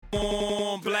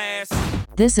On blast.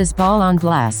 This is Ball on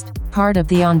Blast, part of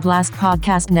the On Blast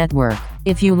Podcast Network.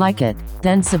 If you like it,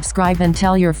 then subscribe and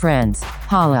tell your friends.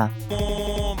 Holla.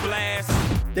 On blast.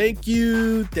 Thank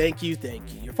you.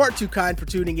 You're far too kind for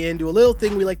tuning in to a little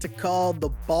thing we like to call the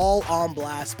Ball on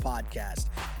Blast podcast.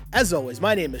 As always,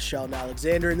 my name is Sheldon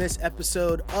Alexander. In this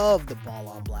episode of the Ball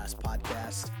on Blast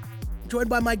podcast, I'm joined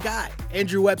by my guy,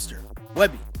 Andrew Webster.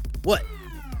 Webby, what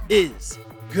is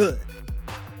good?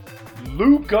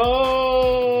 Luca!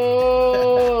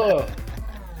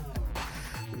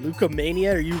 Luca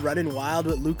Mania? Are you running wild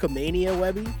with Luca Mania,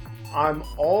 Webby? I'm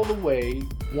all the way,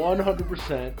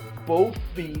 100%, both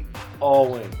feet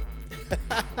all in.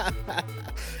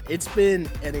 It's been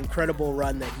an incredible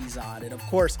run that he's on. And of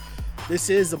course,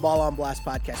 this is the Ball on Blast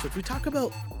podcast, which we talk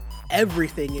about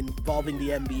everything involving the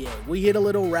NBA. We hit a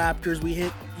little Raptors. We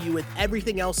hit you with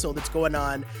everything else that's going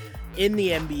on in the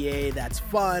NBA that's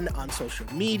fun on social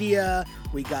media.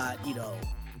 We got,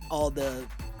 all the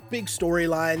big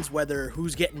storylines, whether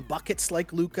who's getting buckets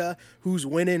like Luka, who's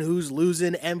winning, who's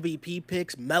losing, MVP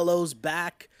picks, Melo's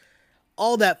back,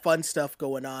 all that fun stuff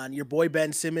going on. Your boy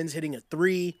Ben Simmons hitting a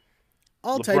three,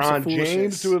 all types of foolishness. LeBron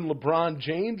James doing LeBron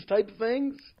James type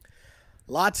things.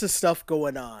 Lots of stuff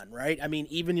going on, right? I mean,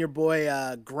 even your boy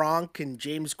Gronk and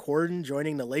James Corden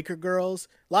joining the Laker girls.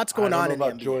 Lots going on in the NBA. I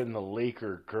don't know about joining the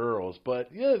Laker girls, but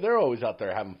yeah, they're always out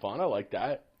there having fun. I like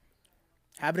that.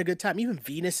 Having a good time. Even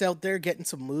Venus out there getting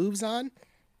some moves on.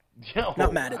 Yeah,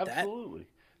 not mad at that. Absolutely.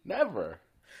 Never.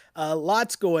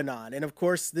 Lots going on. And of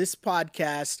course, this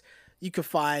podcast you can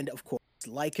find, of course,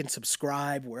 like and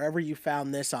subscribe wherever you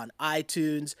found this on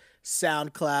iTunes,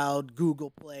 SoundCloud,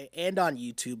 Google Play, and on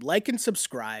YouTube. Like and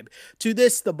subscribe to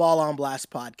this, the Ball on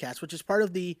Blast podcast, which is part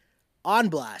of the On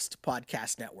Blast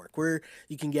podcast network, where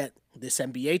you can get this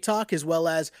NBA talk as well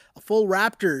as a full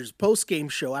Raptors post-game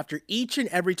show after each and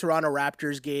every Toronto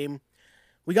Raptors game.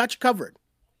 We got you covered.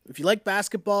 If you like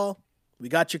basketball, we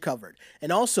got you covered.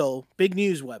 And also, big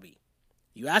news, Webby.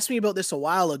 You asked me about this a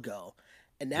while ago,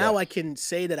 and now I can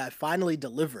say that I finally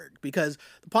delivered, because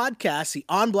the podcast, the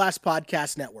On Blast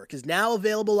Podcast Network, is now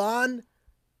available on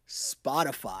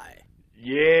Spotify.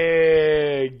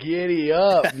 Yeah, giddy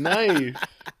up. Nice.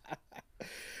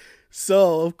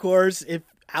 So, of course, if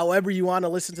however you want to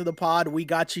listen to the pod, we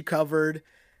got you covered.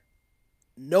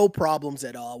 No problems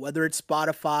at all, whether it's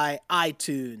Spotify,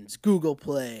 iTunes, Google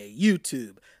Play,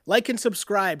 YouTube. Like and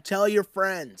subscribe. Tell your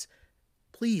friends.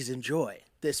 Please enjoy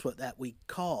this, what that we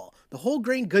call the whole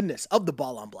grain goodness of the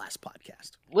Ball on Blast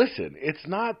podcast. Listen, it's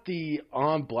not the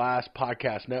On Blast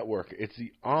Podcast Network. It's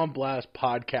the On Blast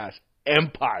Podcast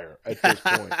Empire at this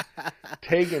point.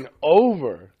 Taken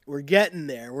over. We're getting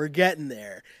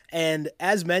there. And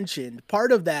as mentioned,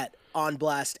 part of that On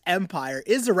Blast Empire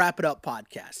is the Wrap It Up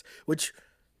podcast, which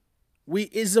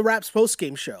is the Raps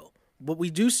post-game show. But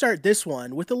we do start this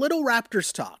one with a little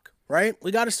Raptors talk. Right?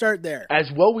 We got to start there. As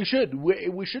well we should.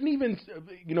 We shouldn't even,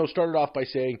 start it off by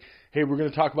saying, hey, we're going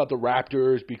to talk about the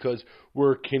Raptors because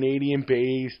we're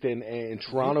Canadian-based and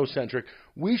Toronto-centric.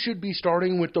 We should be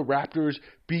starting with the Raptors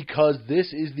because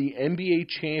this is the NBA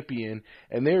champion,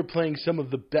 and they're playing some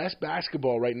of the best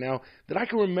basketball right now that I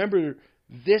can remember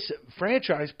this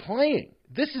franchise playing.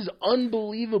 This is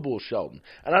unbelievable, Sheldon.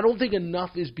 And I don't think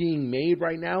enough is being made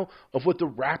right now of what the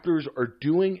Raptors are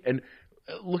doing, and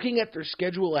looking at their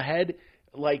schedule ahead,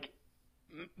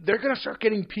 they're going to start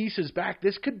getting pieces back.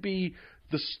 This could be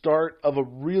the start of a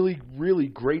really, really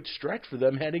great stretch for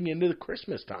them heading into the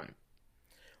Christmas time.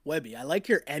 Webby, I like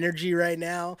your energy right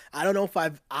now. I don't know if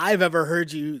I've ever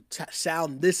heard you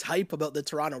sound this hype about the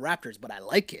Toronto Raptors, but I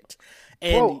like it.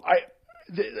 And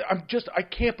I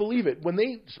can't believe it. When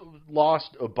they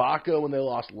lost Ibaka, when they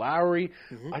lost Lowry,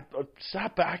 I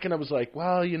sat back and I was like,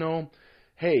 well,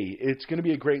 hey, it's going to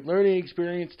be a great learning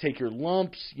experience. Take your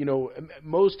lumps.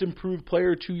 Most improved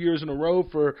player 2 years in a row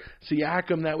for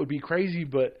Siakam. That would be crazy.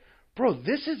 But, bro,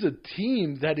 this is a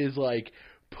team that is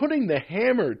putting the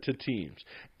hammer to teams,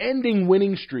 ending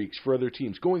winning streaks for other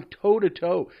teams, going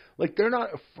toe-to-toe. They're not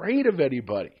afraid of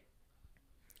anybody.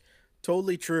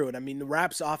 Totally true. And, I mean, the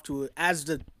Raps off to, as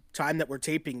the time that we're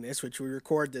taping this, which we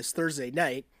record this Thursday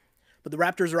night, but the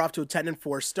Raptors are off to a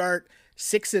 10-4 start,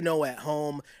 6-0 at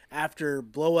home after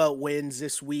blowout wins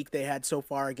this week they had so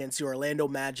far against the Orlando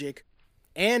Magic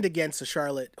and against the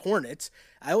Charlotte Hornets.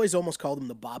 I always almost call them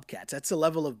the Bobcats. That's the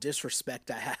level of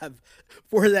disrespect I have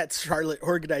for that Charlotte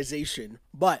organization.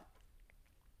 But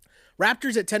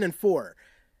Raptors at 10-4.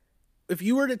 If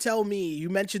you were to tell me, you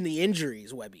mentioned the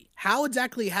injuries, Webby, how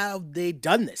exactly have they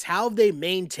done this? How have they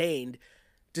maintained,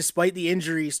 despite the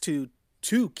injuries to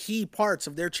two key parts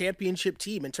of their championship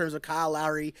team in terms of Kyle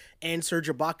Lowry and Serge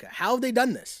Ibaka? How have they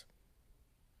done this?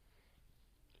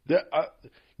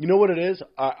 You know what it is?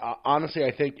 Honestly,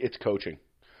 I think it's coaching.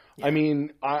 Yeah. I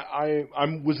mean, I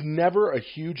was never a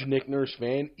huge Nick Nurse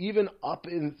fan, even up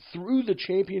in through the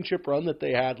championship run that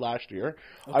they had last year.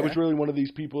 Okay. I was really one of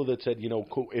these people that said,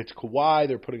 it's Kawhi.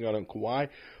 They're putting out on Kawhi.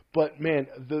 But, man,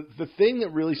 the thing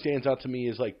that really stands out to me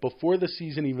is, like, before the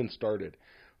season even started,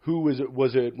 who was it?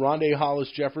 Was it Rondae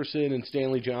Hollis-Jefferson and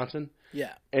Stanley Johnson?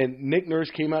 Yeah. And Nick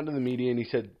Nurse came out to the media and he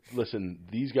said, listen,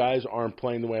 these guys aren't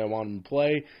playing the way I want them to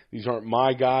play. These aren't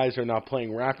my guys. They're not playing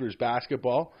Raptors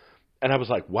basketball. And I was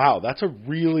like, wow, that's a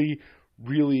really,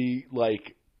 really,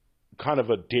 like, kind of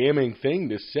a damning thing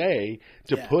to say,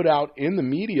 to put out in the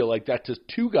media like that to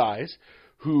two guys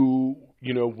who,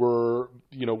 were,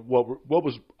 what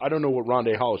was, I don't know what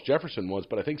Rondae Hollis-Jefferson was,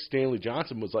 but I think Stanley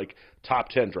Johnson was like top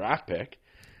 10 draft pick.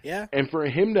 Yeah. And for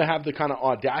him to have the kind of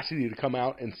audacity to come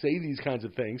out and say these kinds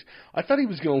of things, I thought he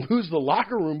was going to lose the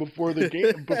locker room before the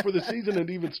game, before the season had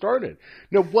even started.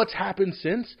 Now, what's happened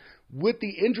since? With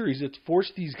the injuries, it's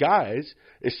forced these guys,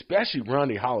 especially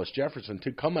Rondae Hollis-Jefferson,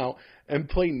 to come out and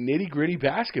play nitty-gritty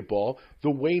basketball the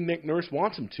way Nick Nurse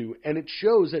wants them to. And it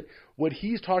shows that what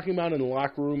he's talking about in the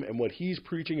locker room and what he's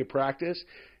preaching at practice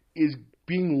is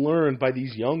being learned by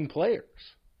these young players.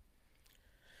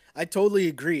 I totally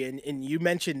agree. And you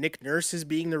mentioned Nick Nurse as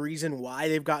being the reason why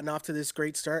they've gotten off to this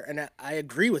great start. And I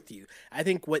agree with you. I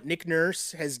think what Nick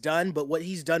Nurse has done, but what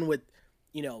he's done with,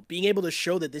 being able to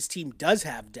show that this team does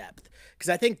have depth. Because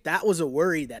I think that was a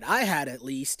worry that I had, at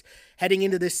least, heading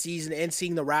into this season and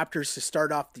seeing the Raptors to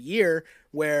start off the year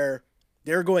where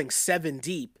they're going 7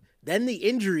 deep. Then the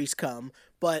injuries come,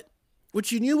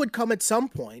 which you knew would come at some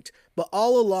point. But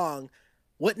all along,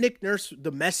 what Nick Nurse,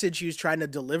 the message he was trying to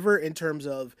deliver in terms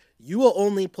of you will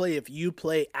only play if you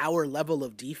play our level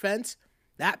of defense,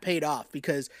 that paid off.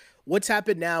 Because what's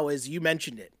happened now is, you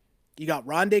mentioned it. You got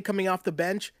Rondae coming off the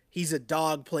bench. He's a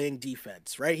dog playing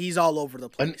defense, right? He's all over the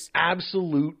place. An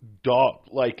absolute dog.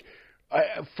 Like,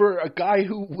 for a guy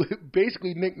who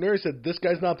basically Nick Nurse said, this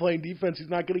guy's not playing defense, he's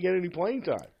not going to get any playing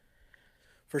time.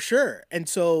 For sure. And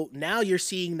so now you're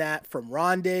seeing that from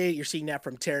Rondae, you're seeing that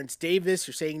from Terrence Davis,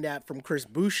 you're seeing that from Chris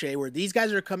Boucher, where these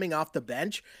guys are coming off the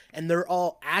bench and they're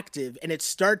all active, and it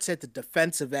starts at the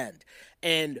defensive end.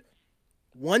 And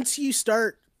once you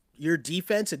start your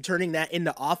defense and turning that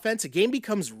into offense, a game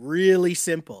becomes really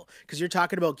simple because you're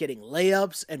talking about getting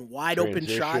layups and wide open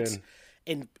shots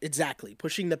and exactly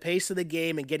pushing the pace of the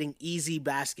game and getting easy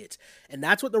baskets. And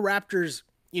that's what the Raptors,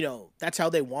 that's how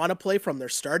they want to play from their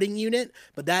starting unit,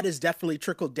 but that has definitely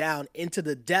trickled down into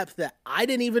the depth that I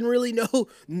didn't even really know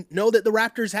that the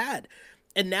Raptors had.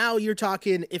 And now you're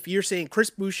talking, if you're saying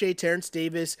Chris Boucher, Terrence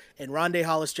Davis, and Rondae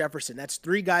Hollis-Jefferson, that's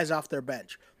 3 guys off their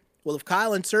bench. Well, if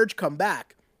Kyle and Serge come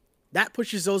back, that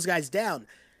pushes those guys down.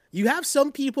 You have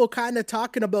some people kind of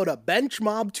talking about a bench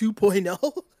mob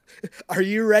 2.0. Are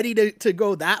you ready to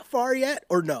go that far yet,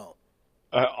 or no?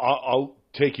 I'll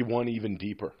take you one even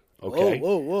deeper. Okay.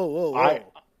 Whoa.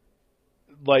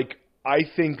 I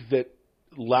think that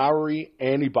Lowry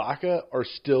and Ibaka are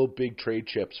still big trade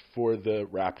chips for the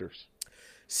Raptors.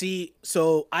 See,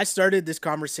 so I started this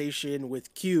conversation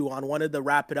with Q on one of the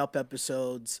Wrap It Up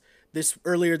episodes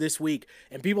earlier this week,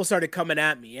 and people started coming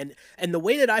at me. And the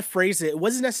way that I phrased it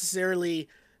wasn't necessarily,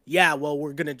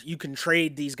 you can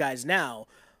trade these guys now.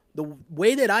 The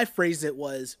way that I phrased it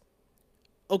was,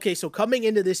 okay, so coming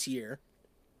into this year,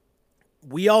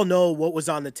 we all know what was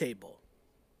on the table,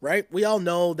 right? We all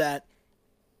know that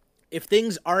if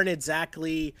things aren't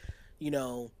exactly,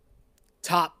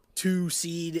 top 2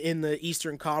 seed in the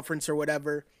Eastern Conference or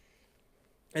whatever,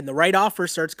 and the right offer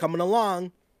starts coming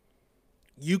along,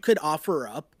 you could offer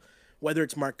up, whether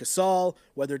it's Marc Gasol,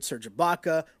 whether it's Serge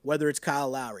Ibaka, whether it's Kyle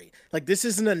Lowry. Like, this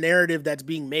isn't a narrative that's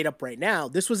being made up right now.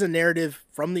 This was a narrative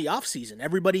from the offseason.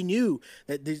 Everybody knew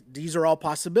that these are all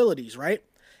possibilities, right?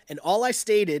 And all I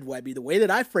stated, Webby, the way that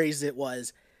I phrased it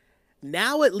was,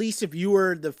 now at least if you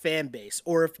were the fan base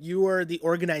or if you were the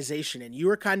organization and you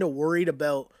were kind of worried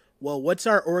about, well, what's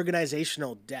our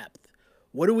organizational depth?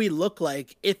 What do we look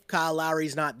like if Kyle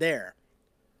Lowry's not there?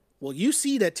 Well, you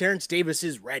see that Terrence Davis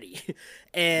is ready,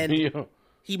 and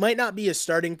he might not be a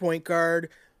starting point guard.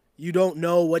 You don't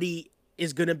know what he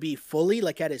is going to be fully,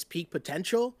 like at his peak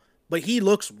potential, but he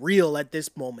looks real at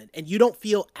this moment. And you don't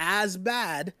feel as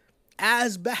bad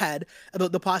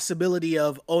about the possibility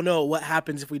of, oh no, what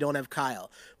happens if we don't have Kyle,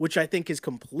 which I think is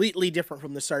completely different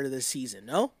from the start of this season,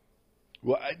 no?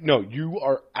 Well, no, you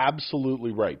are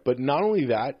absolutely right. But not only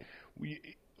that,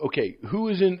 who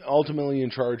is ultimately in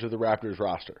charge of the Raptors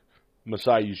roster?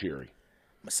 Masai Ujiri.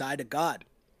 Masai to God.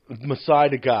 Masai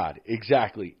to God,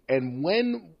 exactly. And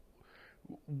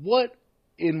what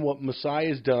in what Masai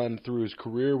has done through his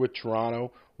career with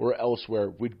Toronto or elsewhere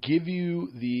would give you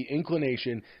the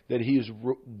inclination that he is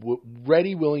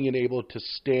ready, willing, and able to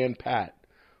stand pat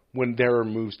when there are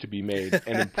moves to be made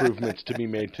and improvements to be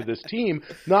made to this team,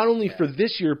 not only for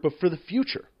this year, but for the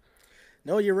future.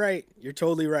 No, you're right. You're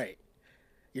totally right.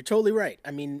 You're totally right.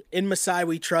 I mean, in Masai,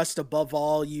 we trust above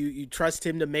all. You trust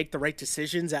him to make the right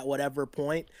decisions at whatever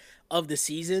point of the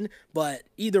season. But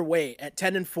either way, at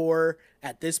 10-4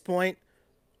 at this point,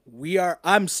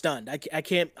 I'm stunned. I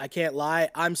can't lie.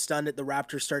 I'm stunned at the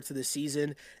Raptors start to the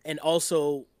season. And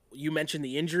also, you mentioned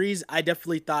the injuries. I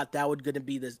definitely thought that would going to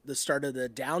be the start of the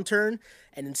downturn.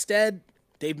 And instead,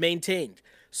 they've maintained.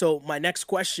 So my next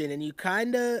question, and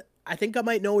I think I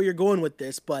might know where you're going with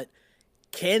this, but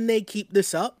can they keep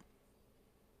this up?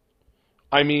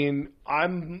 I mean,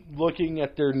 I'm looking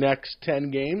at their next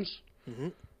 10 games. Mm-hmm.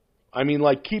 I mean,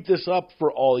 like, keep this up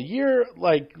for all year.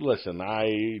 Like, listen,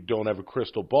 I don't have a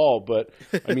crystal ball, but,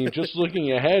 I mean, just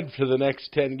looking ahead for the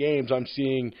next 10 games, I'm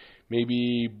seeing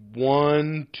maybe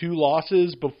 1-2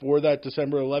 losses before that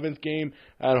December 11th game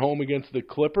at home against the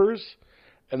Clippers.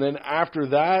 And then after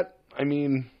that, I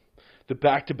mean, the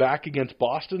back-to-back against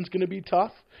Boston's going to be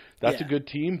tough. That's a good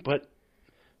team, but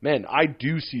man, I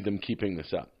do see them keeping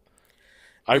this up.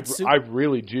 I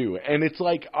really do. And it's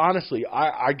like, honestly,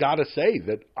 I got to say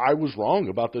that I was wrong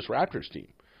about this Raptors team.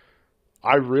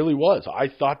 I really was. I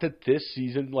thought that this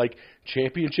season, like,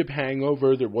 championship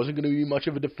hangover, there wasn't going to be much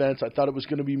of a defense. I thought it was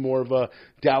going to be more of a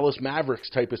Dallas Mavericks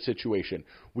type of situation.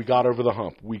 We got over the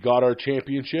hump. We got our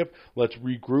championship. Let's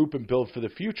regroup and build for the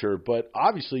future. But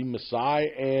obviously,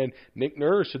 Masai and Nick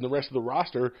Nurse and the rest of the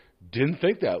roster didn't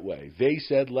think that way. They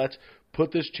said, let's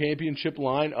put this championship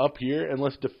line up here and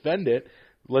let's defend it.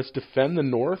 Let's defend the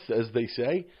North, as they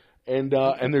say. And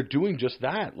they're doing just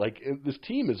that. Like, this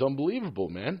team is unbelievable,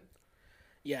 man.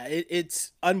 Yeah,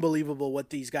 it's unbelievable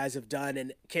what these guys have done.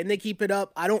 And can they keep it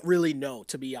up? I don't really know,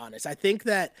 to be honest. I think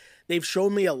that they've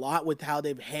shown me a lot with how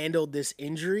they've handled the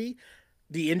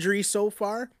injury so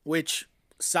far, which,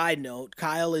 side note,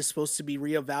 Kyle is supposed to be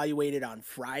reevaluated on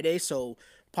Friday. So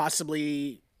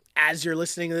possibly as you're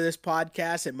listening to this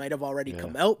podcast, it might have already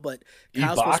come out. But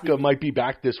Ibaka might be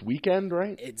back this weekend,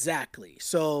 right? Exactly.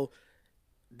 So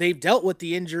they've dealt with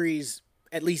the injuries,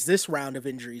 at least this round of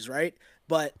injuries, right?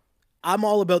 But I'm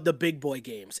all about the big boy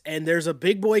games, and there's a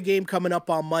big boy game coming up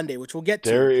on Monday, which we'll get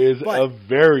to. There is a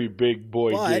very big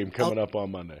boy game coming up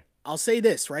on Monday. I'll say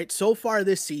this, right? So far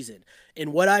this season,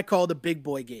 in what I call the big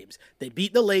boy games, they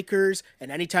beat the Lakers,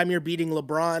 and anytime you're beating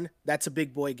LeBron, that's a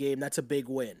big boy game. That's a big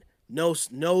win. No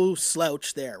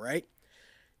slouch there, right?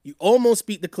 You almost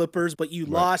beat the Clippers, but you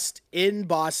lost in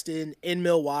Boston, in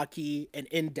Milwaukee, and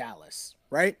in Dallas,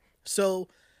 right? So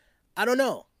I don't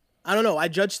know. I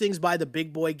judge things by the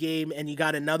big boy game, and you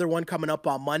got another one coming up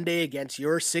on Monday against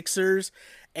your Sixers,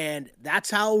 and that's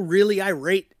how really I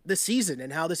rate the season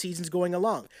and how the season's going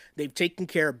along. They've taken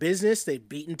care of business. They've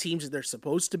beaten teams that they're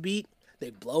supposed to beat.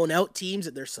 They've blown out teams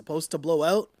that they're supposed to blow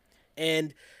out,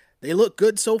 and they look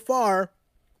good so far,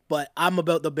 but I'm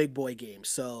about the big boy game,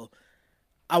 so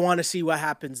I want to see what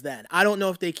happens then. I don't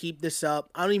know if they keep this up.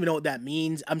 I don't even know what that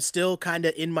means. I'm still kind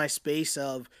of in my space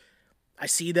of I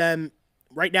see them.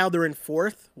 Right now they're in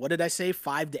fourth. What did I say?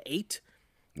 5-8.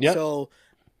 Yeah. So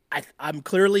I'm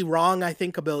clearly wrong, I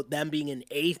think, about them being in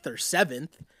 8th or 7th.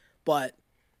 But,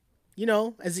 you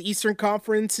know, as the Eastern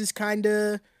Conference is kind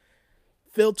of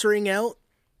filtering out,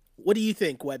 what do you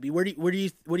think, Webby? What do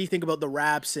you think about the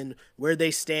Raps and where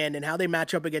they stand and how they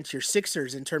match up against your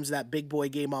Sixers in terms of that big boy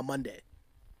game on Monday?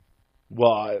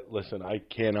 Well, listen, I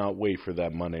cannot wait for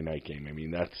that Monday night game. I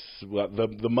mean, that's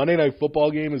the Monday night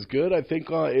football game is good. I think,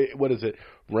 what is it,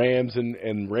 Rams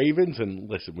and Ravens? And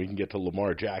listen, we can get to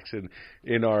Lamar Jackson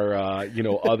in our,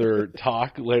 other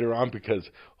talk later on because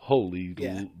holy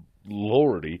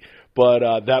lordy.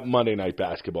 But that Monday night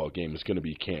basketball game is going to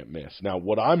be can't miss. Now,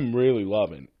 what I'm really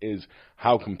loving is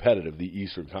how competitive the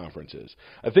Eastern Conference is.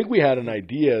 I think we had an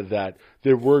idea that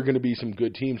there were going to be some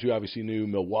good teams. We obviously knew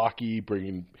Milwaukee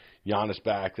bringing Giannis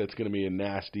back. That's going to be a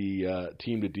nasty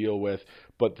team to deal with.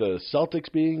 But the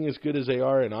Celtics being as good as they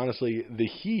are, and honestly, the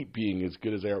Heat being as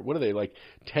good as they are, what are they, like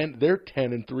 10? They're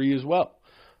 10-3 as well.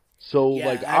 So,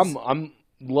 I'm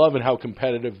loving how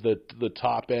competitive the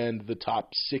top end, the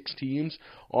top 6 teams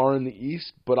are in the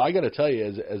East. But I got to tell you,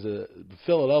 as a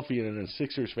Philadelphian and a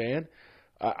Sixers fan,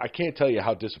 I can't tell you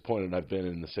how disappointed I've been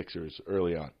in the Sixers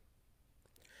early on.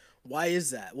 Why is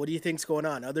that? What do you think's going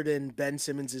on, other than Ben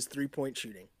Simmons' 3-point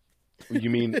shooting?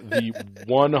 You mean the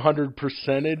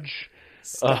 100%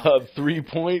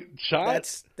 3-point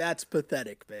shot. That's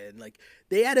pathetic, man. Like,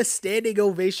 they had a standing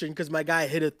ovation because my guy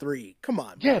hit a three. Come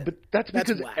on, Yeah, man. but that's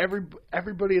because whack.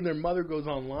 everybody and their mother goes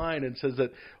online and says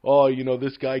that, oh,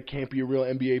 this guy can't be a real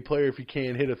NBA player if he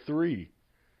can't hit a three.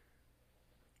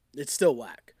 It's still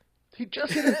whack. He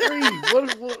just hit a three.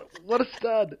 What a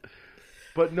stud.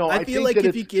 But no, I feel think like that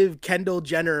if you give Kendall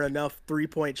Jenner enough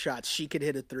 3-point shots, she could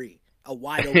hit a three. A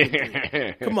wide open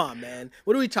three. Come on, man.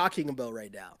 What are we talking about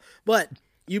right now? But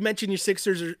you mentioned your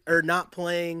Sixers are not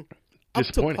playing up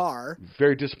to par.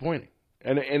 Very disappointing.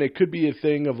 And it could be a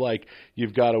thing of like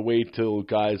you've got to wait till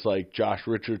guys like Josh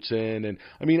Richardson and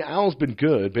I mean Al's been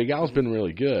good. Big Al's been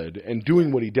really good and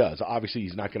doing what he does. Obviously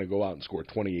he's not going to go out and score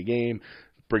 20 a game,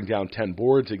 bring down 10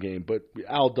 boards a game, but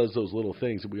Al does those little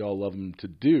things that we all love him to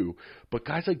do. But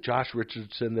guys like Josh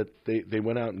Richardson that they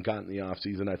went out and got in the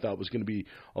offseason I thought was going to be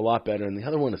a lot better. And the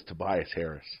other one is Tobias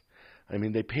Harris. I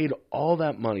mean, they paid all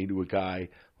that money to a guy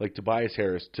like Tobias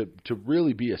Harris to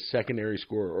really be a secondary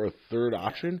scorer or a third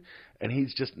option, and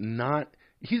he's just not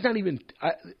 – he's not even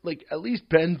like at least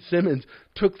Ben Simmons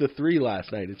took the three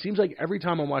last night. It seems like every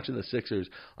time I'm watching the Sixers,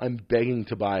 I'm begging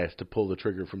Tobias to pull the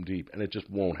trigger from deep, and it just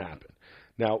won't happen.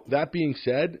 Now, that being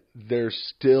said, they're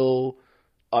still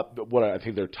up. What I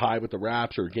think they're tied with the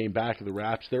Raps or a game back of the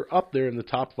Raps. They're up there in the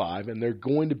top five, and they're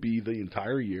going to be the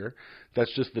entire year.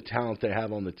 That's just the talent they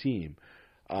have on the team.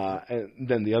 And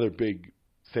then the other big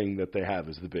thing that they have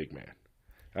is the big man.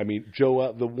 I mean,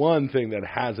 Joel. The one thing that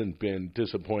hasn't been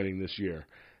disappointing this year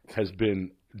has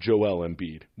been Joel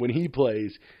Embiid. When he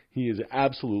plays, he is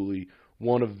absolutely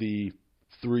one of the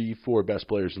 3-4 best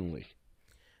players in the league.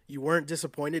 You weren't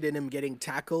disappointed in him getting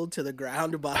tackled to the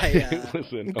ground by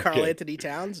Karl Anthony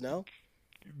Towns, no?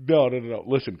 No.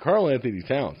 Listen, Karl Anthony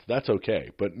Towns, that's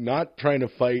okay. But not trying to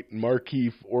fight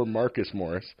Markieff or Marcus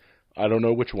Morris. I don't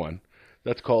know which one.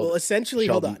 That's called. Well, essentially,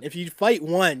 Sheldon. hold on. If you fight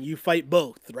one, you fight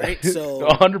both, right? So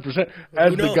 100%.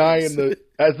 As the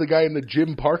guy in the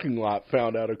gym parking lot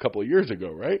found out a couple of years ago,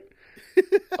 right?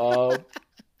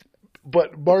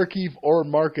 But Markieff or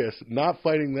Marcus, not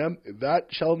fighting them, that,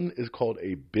 Sheldon, is called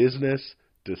a business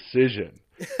decision.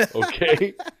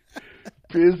 Okay?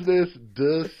 Business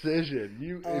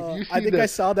decision. I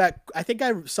saw that. I think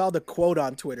I saw the quote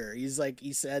on Twitter. He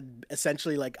said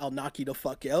essentially like, "I'll knock you the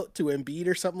fuck out" to Embiid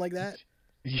or something like that.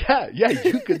 Yeah,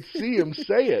 you could see him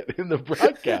say it in the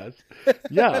broadcast.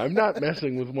 Yeah, I'm not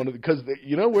messing with one of because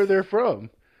you know where they're from.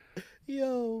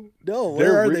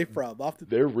 Where are they from?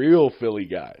 They're real Philly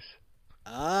guys.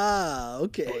 Ah,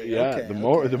 okay. Yeah, okay, the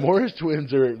Morris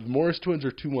twins are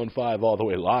 215 all the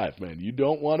way live, man. You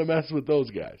don't want to mess with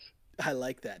those guys. I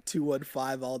like that.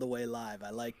 215 all the way live. I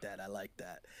like that.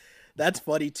 That's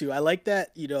funny too. I like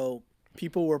that,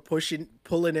 people were pulling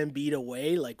Embiid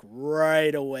away like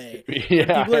right away.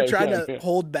 Yeah, people are trying to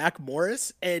hold back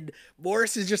Morris, and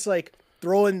Morris is just like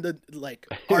throwing the like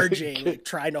RJ, like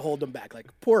trying to hold him back. Like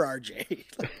poor RJ.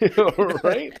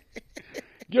 Right?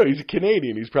 Yo, he's a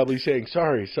Canadian. He's probably saying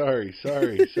sorry.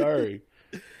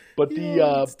 But the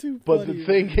other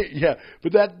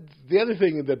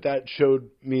thing that showed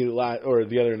me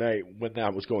the other night when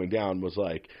that was going down was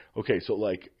like, okay, so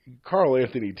like Karl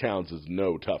Anthony Towns is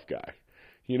no tough guy,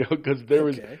 because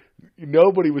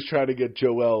nobody was trying to get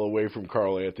Joel away from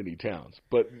Karl Anthony Towns,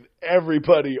 but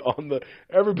everybody on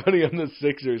the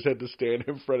Sixers had to stand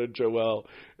in front of Joel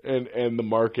and the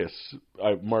Markieff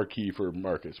or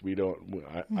Marcus. I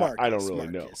don't really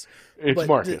know. It's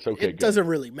Marcus. Okay, it doesn't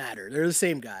really matter. They're the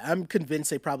same guy. I'm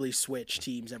convinced they probably switch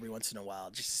teams every once in a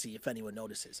while just to see if anyone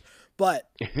notices. But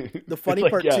the funny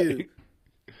part too,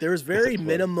 there was very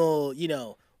minimal,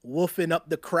 woofing up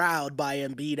the crowd by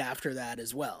Embiid after that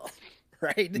as well.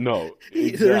 Right? No,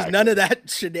 exactly. There's none of that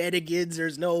shenanigans.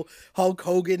 There's no Hulk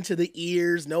Hogan to the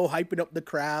ears, no hyping up the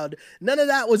crowd. None of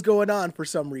that was going on for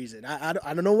some reason. I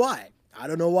don't know why. I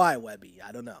don't know why, Webby.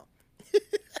 I don't know.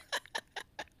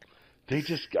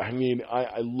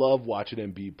 I love watching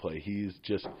Embiid play. He's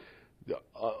just,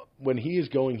 when he is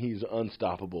going, he's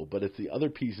unstoppable. But it's the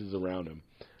other pieces around him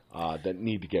that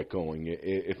need to get going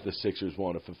if the Sixers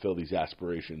want to fulfill these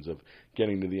aspirations of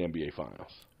getting to the NBA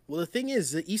Finals. Well, the thing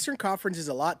is, the Eastern Conference is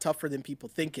a lot tougher than people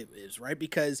think it is, right?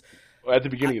 Because at the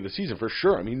beginning of the season, for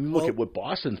sure. I mean, look at what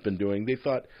Boston's been doing. They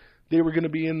thought they were going to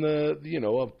be in the,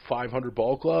 a 500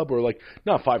 ball club, or like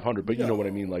not 500, but you know what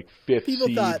I mean, like fifth seed.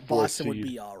 People thought Boston seed. would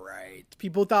be all right.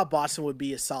 People thought Boston would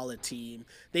be a solid team.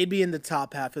 They'd be in the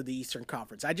top half of the Eastern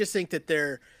Conference. I just think that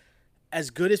they're as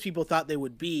good as people thought they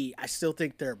would be. I still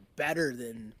think they're better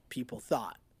than people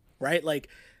thought, right? Like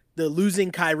the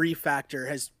losing Kyrie factor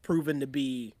has proven to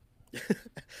be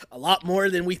a lot more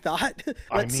than we thought.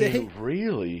 Let's say.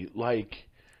 Really, like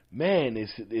man,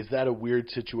 is that a weird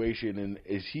situation? And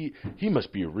is he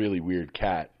must be a really weird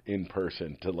cat in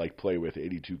person to like play with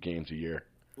 82 games a year.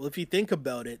 Well, if you think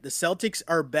about it, the Celtics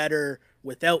are better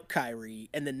without Kyrie,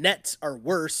 and the Nets are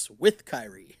worse with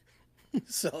Kyrie.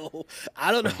 So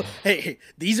I don't know. Hey,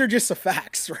 these are just the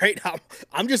facts, right?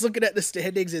 I'm just looking at the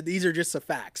standings, and these are just the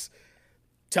facts.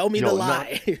 Tell me the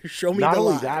lie. Show me the lie. Not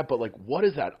only that, but like, what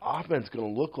is that offense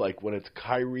going to look like when it's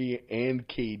Kyrie and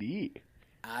KD?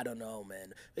 I don't know,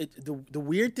 man. The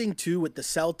weird thing too with the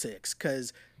Celtics,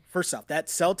 because first off, that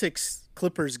Celtics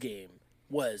Clippers game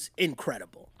was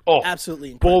incredible. Oh,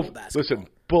 absolutely incredible basketball. Listen,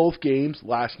 both games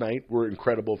last night were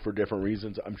incredible for different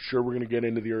reasons. I'm sure we're going to get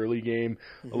into the early game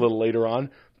a little later on,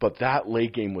 but that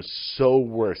late game was so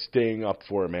worth staying up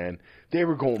for, man. They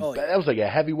were going. Oh, yeah. That was like a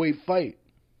heavyweight fight.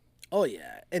 Oh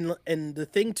yeah, and the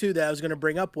thing too that I was going to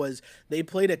bring up was they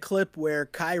played a clip where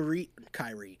Kemba,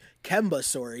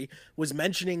 was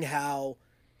mentioning how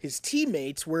his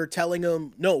teammates were telling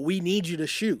him, "No, we need you to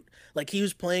shoot." Like he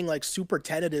was playing like super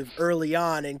tentative early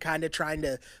on and kind of trying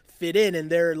to fit in, and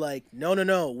they're like,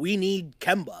 "No, we need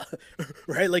Kemba,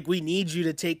 right? Like we need you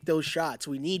to take those shots.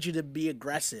 We need you to be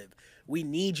aggressive. We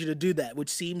need you to do that," which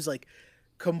seems like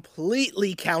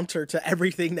completely counter to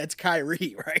everything that's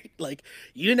Kyrie, right? Like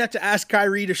you didn't have to ask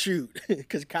Kyrie to shoot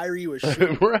because Kyrie was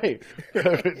shooting. Right.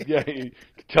 Yeah, you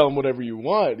tell him whatever you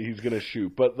want, he's gonna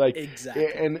shoot. But like,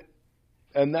 exactly.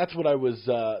 And that's what I was.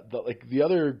 The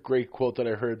other great quote that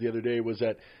I heard the other day was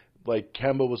that like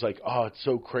Kemba was like, "Oh, it's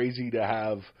so crazy to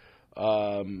have."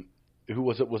 Who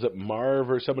was it? Was it Marv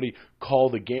or somebody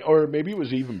call the game, or maybe it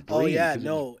was even Breen? Oh yeah,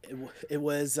 no, it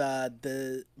was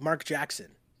the Mark Jackson.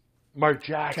 Mark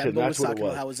Jackson, Kemba that's was what talking it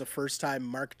was. about how it was the first time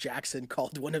Mark Jackson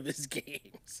called one of his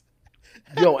games.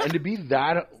 Yo, and to be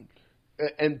that,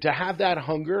 and to have that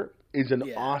hunger is an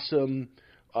awesome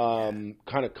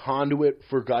kind of conduit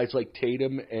for guys like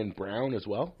Tatum and Brown as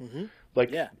well. Mm-hmm.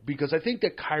 Because I think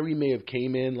that Kyrie may have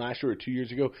came in last year or 2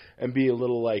 years ago and be a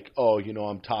little like, oh,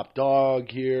 I'm top dog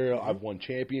here. Mm-hmm. I've won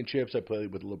championships. I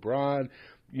played with LeBron.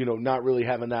 Not really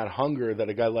having that hunger that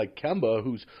a guy like Kemba,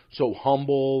 who's so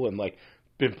humble and like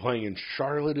been playing in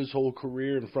Charlotte his whole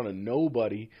career in front of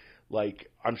nobody.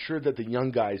 Like, I'm sure that the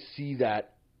young guys see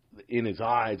that in his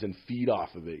eyes and feed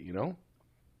off of it,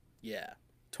 Yeah,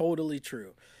 totally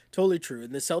true. Totally true.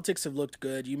 And the Celtics have looked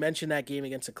good. You mentioned that game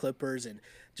against the Clippers and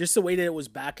just the way that it was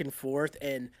back and forth.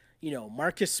 And,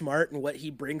 Marcus Smart and what he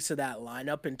brings to that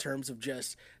lineup in terms of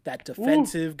just that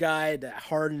defensive guy, that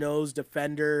hard-nosed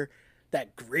defender,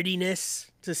 that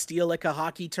grittiness, to steal like a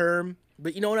hockey term.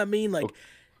 But you know what I mean? Like,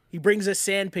 he brings a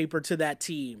sandpaper to that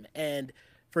team. And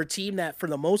for a team that, for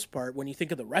the most part, when you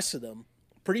think of the rest of them,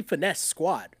 pretty finesse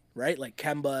squad, right? Like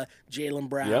Kemba, Jaylen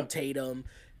Brown, Tatum.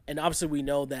 And obviously we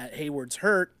know that Hayward's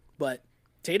hurt, but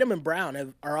Tatum and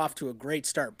Brown are off to a great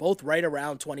start, both right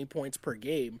around 20 points per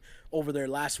game over their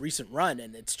last recent run.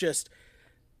 And it's just,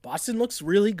 Boston looks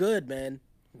really good, man.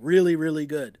 Really, really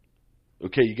good.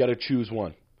 Okay, you got to choose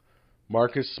one.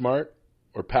 Marcus Smart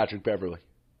or Patrick Beverley?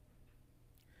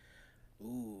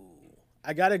 Ooh,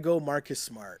 I got to go Marcus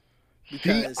Smart.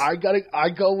 See, I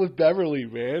go with Beverley,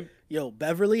 man. Yo,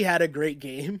 Beverley had a great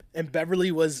game, and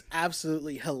Beverley was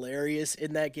absolutely hilarious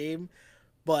in that game.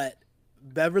 But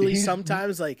Beverley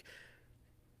sometimes, like,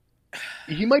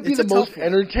 he might be the most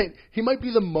entertaining. He might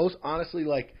be the most, honestly,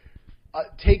 like,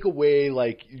 take away,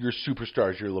 like, your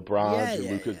superstars, your LeBrons,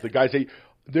 your Lucas, the guys that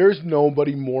there's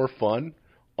nobody more fun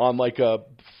on, like, a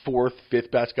fourth,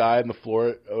 fifth best guy on the floor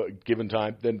at a given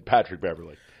time than Patrick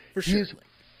Beverley. For sure. He's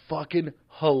fucking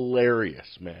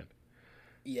hilarious, man.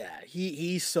 Yeah,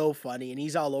 he's so funny, and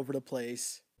he's all over the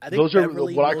place. I think those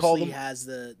Beverly are what I call mostly them. Has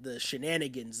the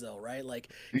shenanigans, though, right? Like,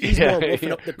 he's more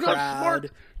woofing up the crowd.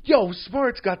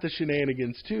 Smart's got the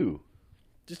shenanigans, too.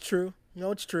 It's true. No,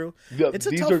 it's true.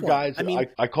 These are guys, I mean,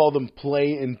 I call them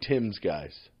Play and Tim's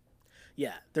guys.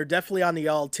 Yeah, they're definitely on the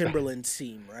all Timberland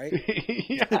team, right?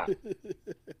 Yeah.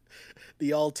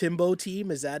 The all Timbo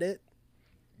team, is that it?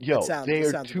 They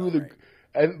are two of the... Right.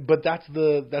 But that's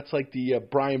like the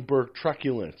Brian Burke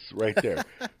truculence right there.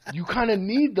 You kind of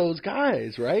need those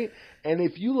guys, right? And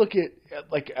if you look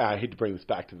at, like, I hate to bring this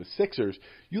back to the Sixers,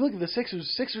 you look at the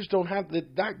Sixers. Sixers don't have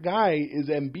that guy is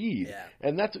Embiid,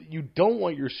 and you don't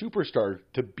want your superstar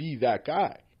to be that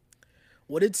guy.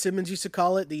 What did Simmons used to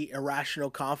call it? The irrational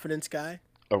confidence guy.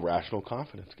 Irrational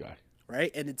confidence guy,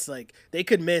 right? And it's like they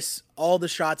could miss all the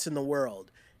shots in the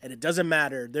world, and it doesn't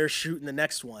matter. They're shooting the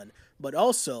next one, but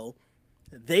also.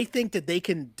 They think that they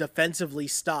can defensively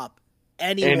stop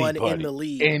anyone in the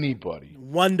league. Anybody.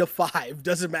 1 to 5.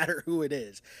 Doesn't matter who it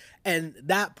is. And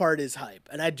that part is hype.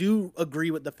 And I do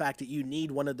agree with the fact that you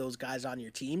need one of those guys on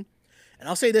your team. And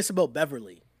I'll say this about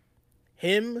Beverly.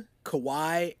 him,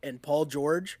 Kawhi, and Paul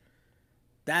George,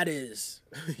 that is,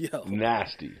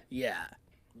 Nasty. yeah.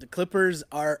 The Clippers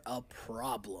are a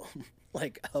problem.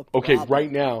 Like a Okay, problem.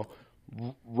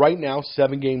 right now,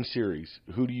 7-game series.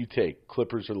 Who do you take,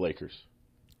 Clippers or Lakers?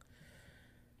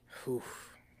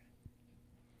 Oof.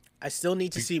 I still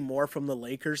need to see more from the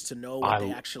Lakers to know what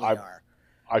they actually I are.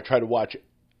 I try to watch.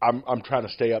 I'm trying to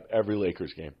stay up every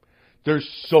Lakers game. They're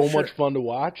so Sure. much fun to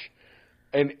watch,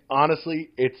 and honestly,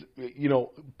 it's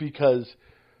because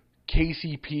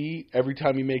KCP every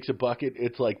time he makes a bucket,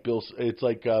 it's like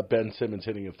Ben Simmons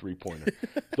hitting a 3-pointer.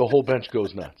 The whole bench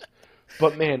goes nuts.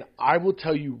 But man, I will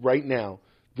tell you right now,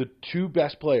 the two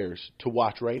best players to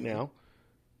watch right now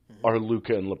are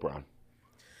Luka and LeBron.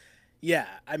 Yeah,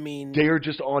 I mean, They are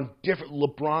just on different.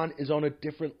 LeBron is on a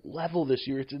different level this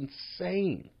year. It's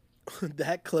insane.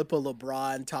 that clip of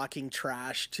LeBron talking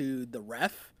trash to the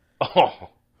ref,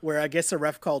 Oh, where I guess the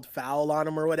ref called foul on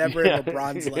him or whatever, Yeah, and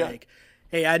LeBron's yeah. like,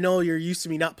 hey, I know you're used to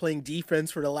me not playing defense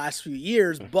for the last few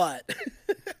years, but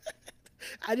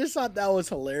I just thought that was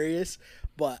hilarious.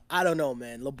 But I don't know,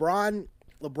 man.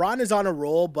 LeBron is on a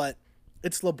roll, but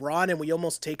it's LeBron, and we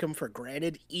almost take him for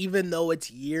granted, even though it's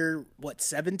year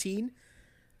 17.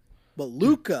 But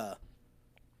Luka,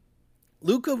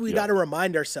 we got to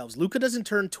remind ourselves, Luka doesn't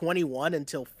turn 21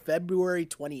 until February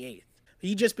 28th.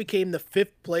 He just became the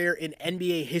 5th player in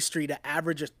NBA history to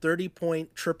average a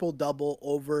 30-point triple-double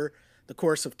over the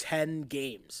course of 10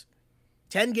 games.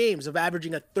 10 games of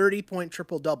averaging a 30-point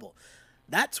triple-double.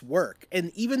 That's work.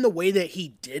 And even the way that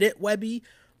he did it, Webby,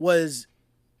 was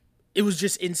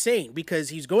just insane because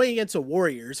he's going against the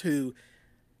Warriors who,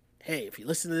 hey, if you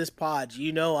listen to this pod,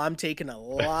 you know I'm taking a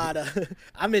lot of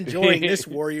 – I'm enjoying this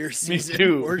Warriors me season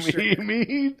too. for sure.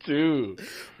 Me too.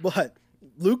 But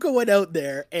Luka went out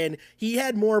there and he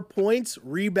had more points,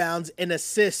 rebounds, and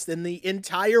assists than the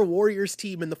entire Warriors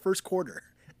team in the first quarter.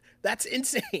 That's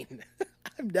insane.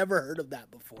 I've never heard of that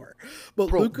before. But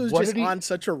Bro, Luka's what just did he- on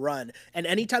such a run. And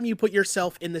anytime you put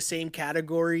yourself in the same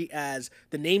category as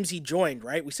the names he joined,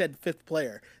 right? We said 5th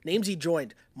player. Names he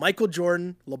joined: Michael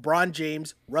Jordan, LeBron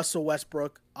James, Russell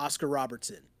Westbrook, Oscar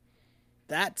Robertson.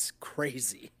 That's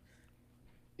crazy.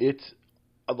 It's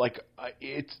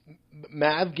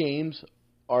Mav games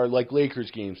are like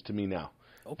Lakers games to me now.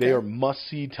 Okay. They are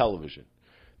must-see television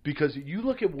because you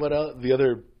look at what the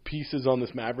other pieces on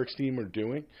this Mavericks team are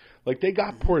doing. Like they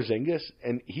got Porzingis,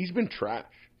 and he's been trash.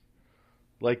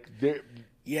 Like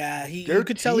Yeah, you Their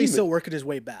could tell he's team- still working his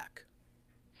way back.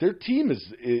 their team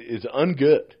is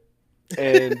ungood,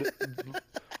 and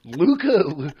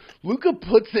Luka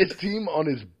puts his team on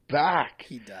his back.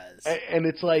 He does. And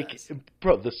it's like, does.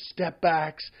 bro, the step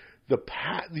backs,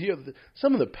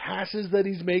 some of the passes that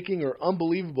he's making are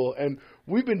unbelievable. And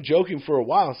we've been joking for a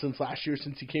while since last year,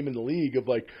 since he came in the league, of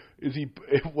like, is he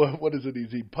what is it?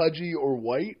 Is he pudgy or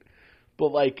white? But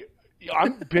like,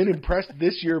 I've been impressed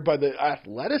this year by the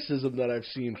athleticism that I've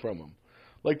seen from him.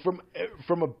 Like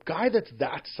from a guy that's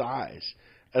that size.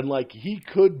 And like he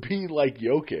could be like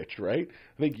Jokic, right?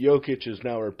 I think Jokic is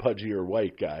now our pudgy or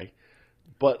white guy.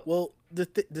 But Well, the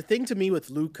thing to me with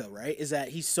Luka, right, is that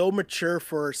he's so mature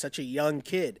for such a young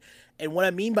kid. And what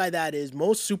I mean by that is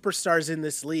most superstars in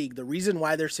this league, the reason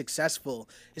why they're successful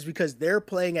is because they're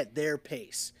playing at their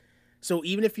pace. So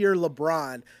even if you're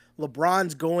LeBron's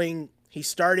he's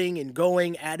starting and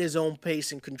going at his own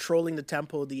pace and controlling the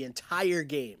tempo the entire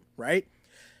game, right?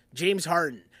 James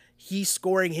Harden, he's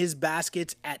scoring his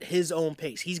baskets at his own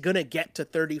pace. He's going to get to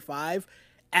 35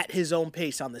 at his own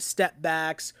pace on the step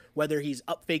backs, whether he's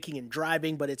up faking and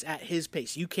driving, but it's at his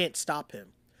pace. You can't stop him.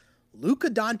 Luka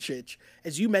Doncic,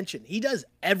 as you mentioned, he does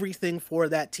everything for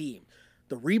that team.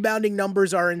 The rebounding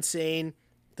numbers are insane.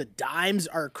 The dimes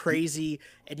are crazy.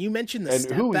 And you mentioned the and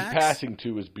step who backs. he's passing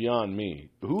to is beyond me.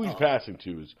 Who he's passing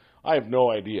to is I have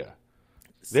no idea.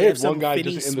 They They have have one some guy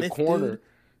Finney just in the Smith corner. dude.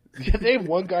 Yeah, they have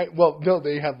one guy. Well, no,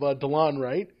 they have DeLon,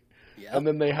 right? Yep. And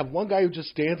then they have one guy who just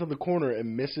stands on the corner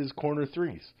and misses corner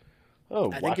threes. Oh,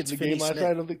 I think watching it's the Finney game last Smith.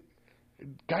 night, I don't think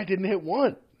guy didn't hit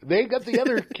one. They got the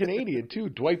other Canadian too,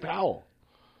 Dwight Powell.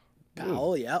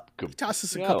 Powell, yep. He Good.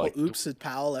 tosses a Yeah, couple like- oops at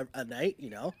Powell a night,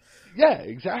 Yeah,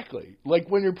 exactly. Like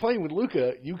when you're playing with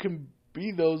Luka, you can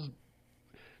be those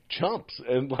chumps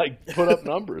and like put up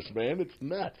numbers, man. It's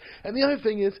nuts. And the other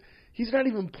thing is, he's not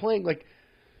even playing like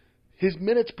his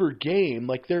minutes per game.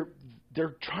 Like they're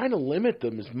trying to limit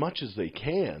them as much as they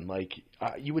can. Like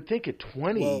you would think at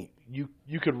 20, Well-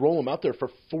 you could roll him out there for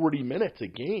 40 minutes a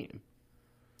game.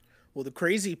 Well, the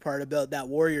crazy part about that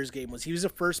Warriors game was he was the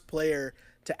first player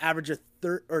to average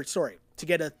to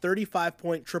get a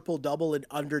 35-point triple-double in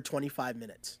under 25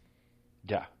 minutes.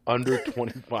 Yeah, under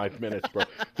 25 minutes, bro.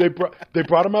 They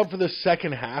brought him out for the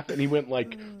second half, and he went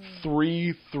like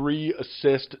 3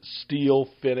 assist, steal,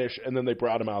 finish, and then they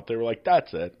brought him out. They were like,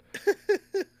 "That's it."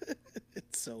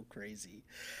 It's so crazy.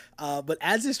 But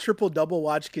as this triple-double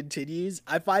watch continues,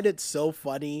 I find it so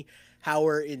funny how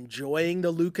we're enjoying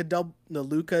the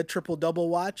Luka triple-double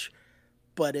watch.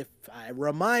 But if I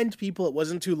remind people, it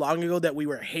wasn't too long ago that we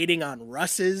were hating on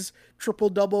Russ's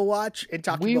triple-double watch and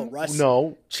talking about Russ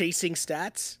chasing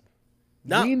stats.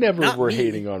 We never were me.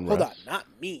 hating on Russ. Hold on, not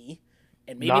me,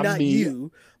 and maybe not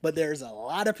you, but there's a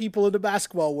lot of people in the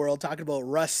basketball world talking about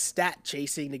Russ stat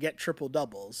chasing to get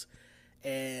triple-doubles.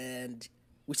 And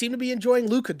we seem to be enjoying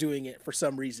Luka doing it for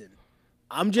some reason.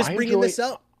 I'm just bringing this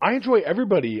up. I enjoy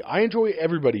everybody. I enjoy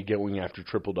everybody going after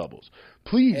triple doubles.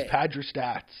 Please pad your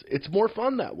stats. It's more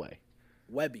fun that way.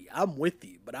 Webby, I'm with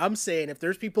you, but I'm saying if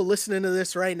there's people listening to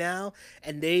this right now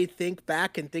and they think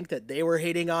back and think that they were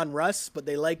hating on Russ, but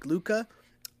they like Luka,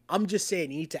 I'm just saying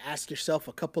you need to ask yourself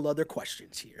a couple other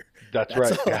questions here. That's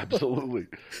right. All. Absolutely.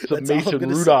 Some Mason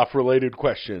Rudolph related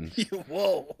questions.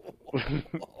 Whoa.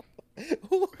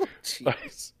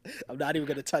 Jeez. I'm not even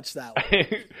going to touch that one.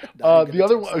 The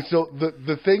other one, so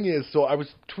the thing is, so I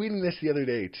was tweeting this the other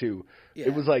day too. Yeah.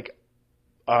 It was like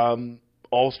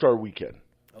All-Star Weekend.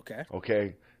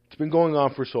 Okay. It's been going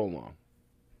on for so long.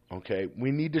 Okay. We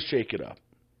need to shake it up.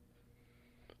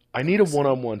 I need a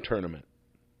one-on-one tournament.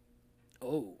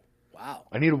 Oh, wow.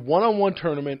 I need a one-on-one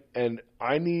tournament, and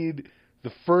I need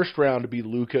the first round to be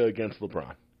Luka against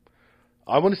LeBron.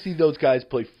 I want to see those guys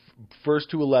play first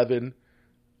to 11.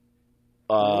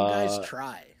 You guys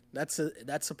try. That's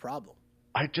a problem.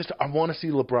 I want to see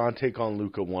LeBron take on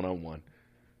Luka one-on-one.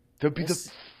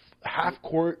 Half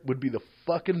court would be the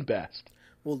fucking best.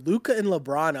 Well, Luka and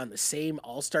LeBron on the same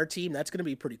All-Star team, that's going to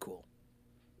be pretty cool.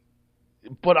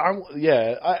 But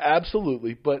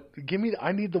absolutely. But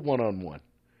I need the one-on-one.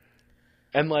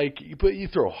 And like, you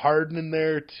throw Harden in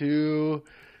there too.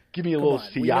 Give me a little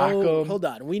Siakam. Hold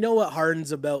on. We know what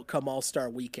Harden's about come All-Star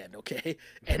Weekend, okay?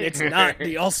 And it's not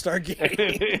the All-Star game.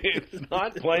 It's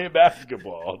not playing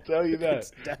basketball, I'll tell you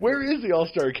that. Where is the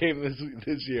All-Star game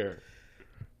this year?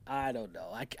 I don't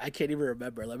know. I can't even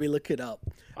remember. Let me look it up.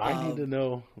 I need to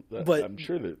know. But I'm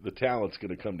sure that the talent's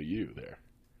going to come to you there.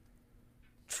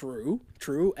 True.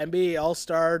 NBA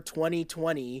All-Star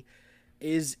 2020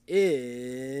 is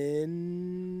in...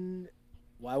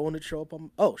 Why won't it show up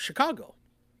on... Oh, Chicago.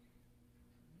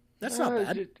 That's not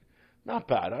bad. Not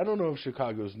bad. I don't know if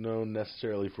Chicago's known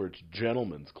necessarily for its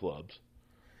gentlemen's clubs.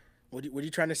 What are you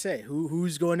trying to say?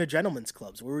 Who's going to gentlemen's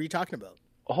clubs? What were you talking about?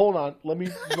 Hold on. Let me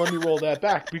roll that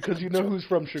back, because you know who's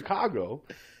from Chicago.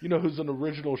 You know who's an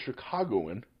original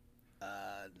Chicagoan.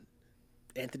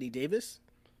 Anthony Davis?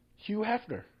 Hugh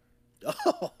Hefner.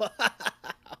 Oh,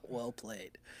 well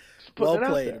played. Well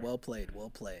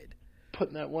played.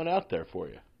 Putting that one out there for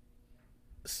you.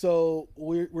 So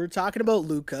we're talking about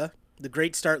Luka, the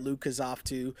great start Luka's off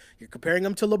to. You're comparing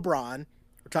him to LeBron.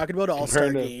 We're talking about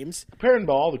All-Star games. Comparing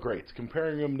to all the greats.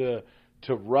 Comparing him to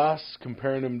Russ.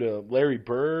 Comparing him to Larry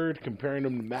Bird. Comparing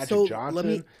him to Magic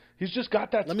Johnson. He's just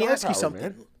got that star power,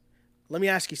 man. Let me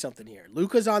ask you something here.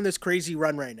 Luka's on this crazy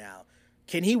run right now.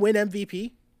 Can he win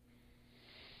MVP?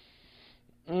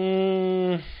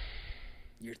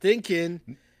 You're thinking.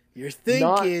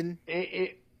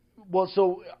 Well,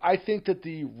 so I think that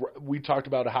we talked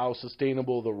about how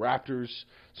sustainable the Raptors'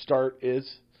 start is.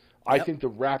 Yep. I think the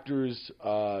Raptors'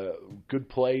 good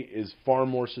play is far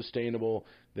more sustainable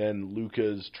than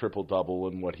Luka's triple-double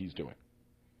and what he's doing.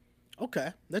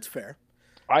 Okay, that's fair.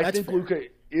 I think Luka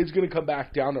is going to come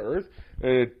back down to earth,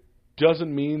 and it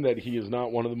doesn't mean that he is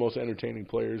not one of the most entertaining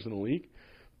players in the league.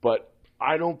 But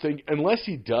I don't think, unless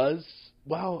he does,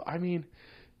 well, I mean,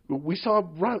 we saw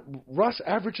Russ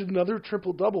average another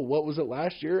triple-double. What was it,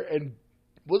 last year? And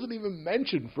wasn't even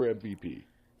mentioned for MVP.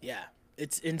 Yeah,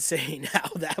 it's insane how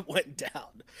that went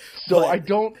down. So I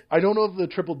don't know if the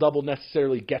triple-double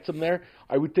necessarily gets him there.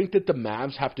 I would think that the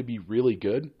Mavs have to be really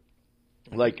good.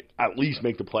 Like, at least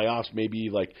make the playoffs, maybe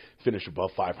like finish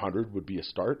above 500 would be a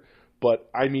start. But,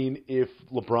 I mean, if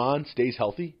LeBron stays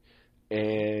healthy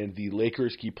and the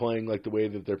Lakers keep playing like the way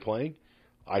that they're playing,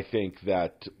 I think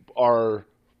that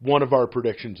one of our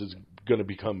predictions is going to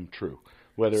become true,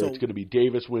 whether it's going to be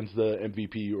Davis wins the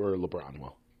MVP or LeBron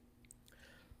will.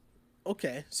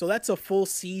 Okay, so that's a full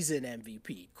season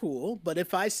MVP. Cool. But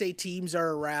if I say teams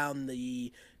are around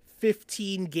the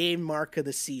 15-game mark of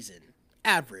the season,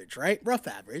 average, right? Rough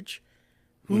average.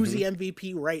 Who's the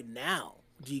MVP right now?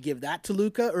 Do you give that to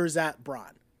Luka or is that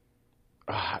Bron?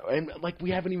 And like we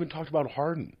haven't even talked about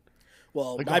Harden.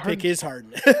 Well, Like my pick is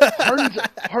Harden.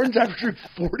 Harden's averaging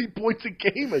 40 points a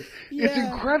game. It's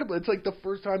Yeah. incredible. It's like the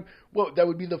first time. Well, that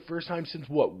would be the first time since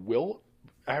what? Will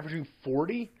averaging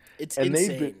 40. It's and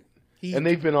insane.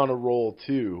 They've been on a roll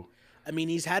too. I mean,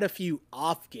 he's had a few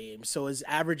off games, so his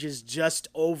average is just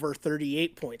over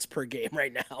 38 points per game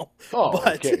right now. Oh,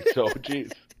 But, okay. So,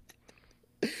 geez.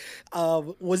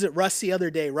 was it Russ the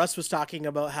other day? Russ was talking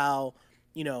about how,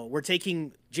 we're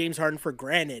taking James Harden for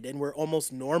granted and we're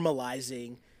almost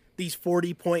normalizing these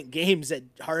 40-point games that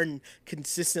Harden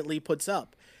consistently puts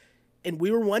up. And we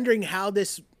were wondering how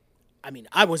this,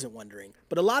 I wasn't wondering,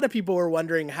 but a lot of people were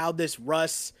wondering how this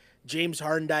Russ James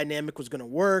Harden dynamic was going to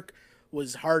work.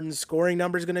 Was Harden's scoring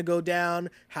numbers going to go down?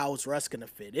 How is Russ going to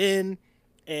fit in?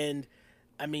 And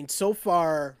so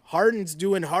far, Harden's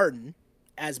doing Harden,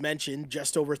 as mentioned,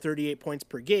 just over 38 points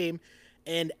per game.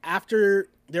 And after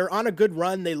they're on a good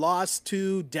run, they lost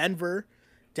to Denver.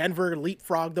 Denver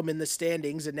leapfrogged them in the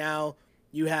standings, and now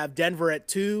you have Denver at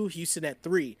 2, Houston at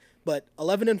 3. But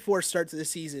 11-4 start to the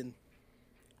season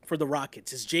for the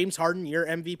Rockets. Is James Harden your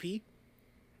MVP?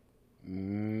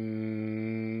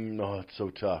 No, it's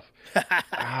so tough.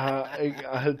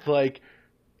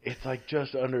 It's like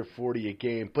just under 40 a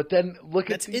game. But then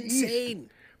look at the insane.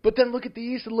 East. But then look at the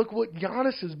East and look what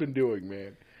Giannis has been doing,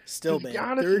 man. Still, man,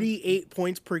 38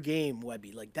 points per game,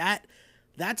 Webby. Like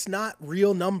that's not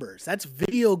real numbers. That's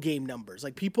video game numbers.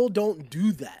 Like, people don't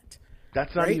do that.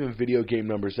 That's not even video game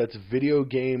numbers. That's video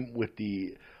game with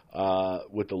the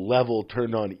level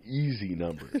turned on easy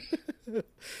numbers.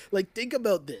 Like, think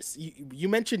about this. You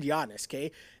mentioned Giannis,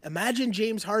 okay? Imagine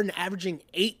James Harden averaging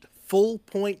 8 full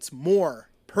points more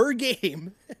per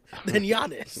game than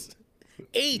Giannis.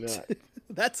 8. Yeah.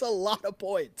 That's a lot of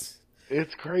points.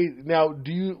 It's crazy. Now,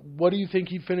 what do you think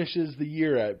he finishes the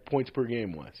year at points per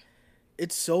game wise?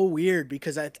 It's so weird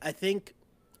because I think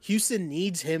Houston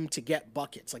needs him to get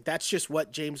buckets. Like, that's just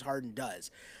what James Harden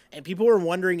does. And people were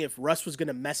wondering if Russ was going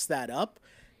to mess that up.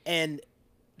 And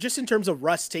just in terms of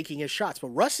Russ taking his shots, but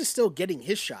Russ is still getting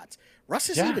his shots. Russ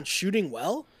isn't even shooting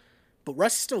well, but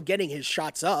Russ is still getting his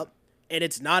shots up, and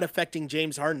it's not affecting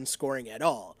James Harden's scoring at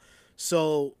all.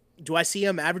 So do I see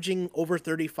him averaging over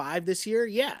 35 this year?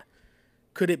 Yeah.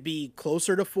 Could it be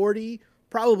closer to 40?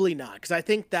 Probably not, because I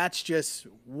think that's just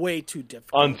way too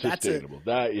difficult. Unsustainable.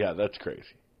 That's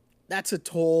crazy. That's a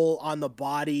toll on the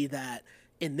body that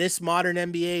in this modern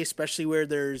NBA, especially where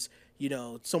there's,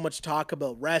 so much talk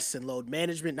about rest and load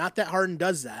management, not that Harden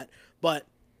does that, but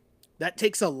that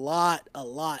takes a lot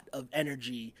of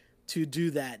energy to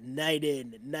do that night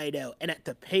in, night out. And at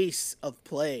the pace of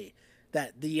play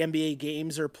that the NBA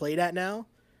games are played at now,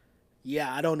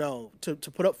 yeah, I don't know. To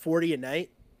put up 40 a night,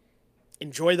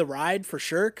 enjoy the ride for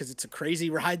sure, because it's a crazy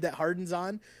ride that Harden's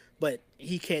on, but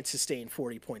he can't sustain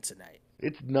 40 points a night.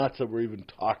 It's nuts that we're even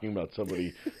talking about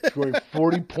somebody scoring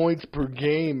 40 points per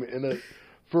game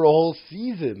for a whole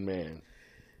season, man.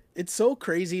 It's so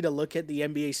crazy to look at the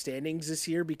NBA standings this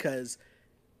year because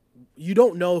you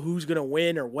don't know who's going to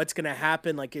win or what's going to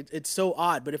happen. Like, it's so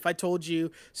odd. But if I told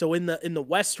you, so in the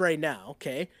West right now,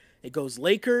 okay, it goes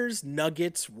Lakers,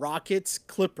 Nuggets, Rockets,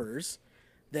 Clippers,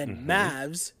 then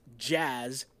Mavs,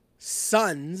 Jazz,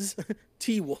 Suns,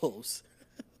 T-Wolves.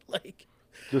 Like,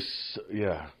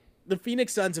 the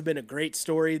Phoenix Suns have been a great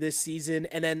story this season.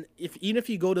 And then even if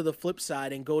you go to the flip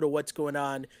side and go to what's going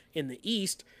on in the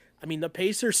East, the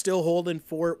Pacers still holding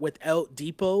fort without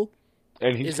Depot.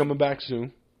 And he's coming back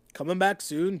soon. Coming back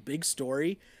soon, big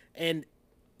story. And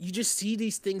you just see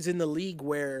these things in the league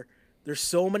where there's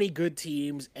so many good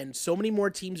teams and so many more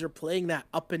teams are playing that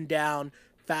up and down,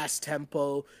 fast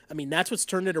tempo. That's what's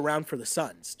turned it around for the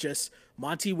Suns. Just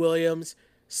Monty Williams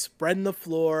spreading the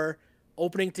floor,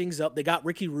 opening things up. They got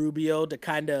Ricky Rubio to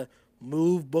kind of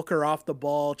move Booker off the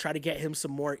ball, try to get him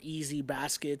some more easy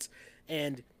baskets.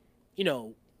 And,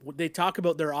 they talk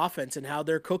about their offense and how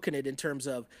they're cooking it in terms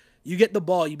of you get the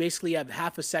ball, you basically have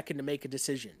half a second to make a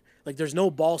decision. Like, there's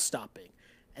no ball stopping.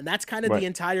 And that's kind of the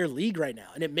entire league right now.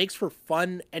 And it makes for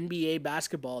fun NBA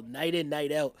basketball night in,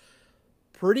 night out,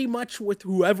 pretty much with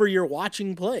whoever you're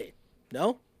watching play.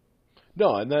 No?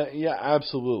 No, and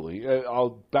absolutely.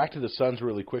 I'll back to the Suns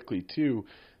really quickly too.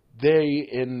 They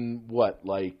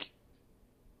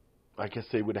I guess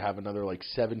they would have another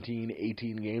 17,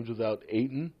 18 games without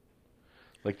Ayton.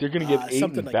 Like, they're going to get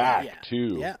Ayton back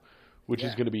too, which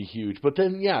is going to be huge. But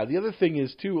then, the other thing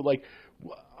is too,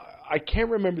 I can't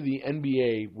remember the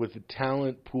NBA with the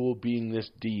talent pool being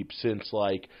this deep since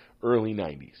early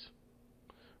 90s.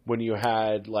 When you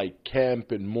had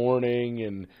Kemp and Mourning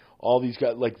and all these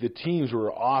guys, the teams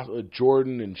were awesome,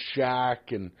 Jordan and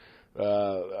Shaq and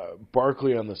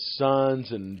Barkley on the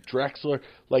Suns and Drexler.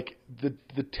 Like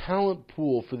the talent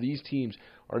pool for these teams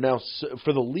are now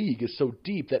for the league is so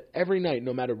deep that every night,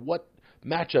 no matter what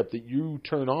matchup that you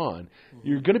turn on,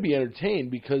 you're going to be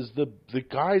entertained because the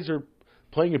guys are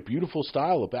playing a beautiful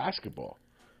style of basketball.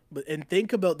 And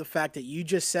think about the fact that you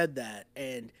just said that,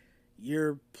 and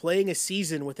you're playing a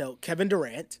season without Kevin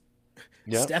Durant,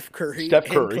 Steph Curry, and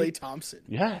Klay Thompson.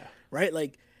 Yeah. Right?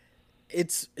 Like,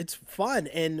 it's fun.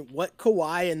 And what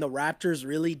Kawhi and the Raptors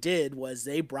really did was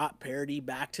they brought parity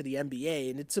back to the NBA,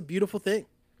 and it's a beautiful thing.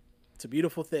 It's a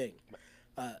beautiful thing.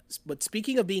 But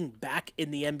speaking of being back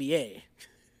in the NBA,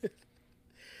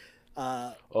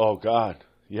 oh God,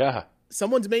 yeah,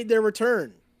 someone's made their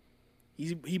return.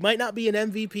 He might not be an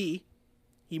MVP.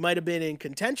 He might have been in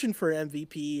contention for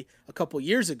MVP a couple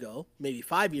years ago, maybe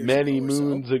 5 years many ago.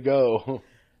 moons ago.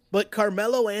 But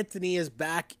Carmelo Anthony is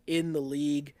back in the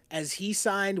league as he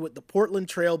signed with the Portland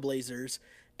Trail Blazers,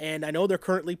 and I know they're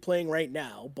currently playing right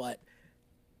now. But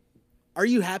are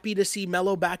you happy to see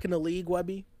Melo back in the league,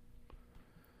 Webby?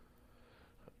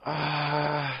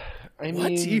 I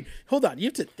mean, hold on, you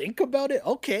have to think about it.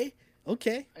 Okay.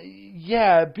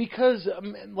 Yeah, because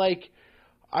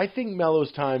I think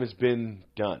Melo's time has been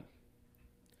done.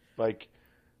 Like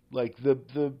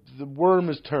the worm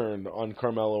has turned on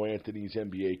Carmelo Anthony's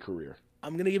NBA career.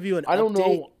 I'm gonna give you an update. I don't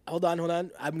know. Hold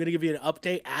on. I'm gonna give you an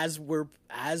update as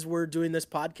we're doing this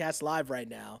podcast live right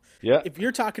now. Yeah. If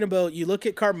you're talking about, you look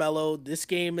at Carmelo, this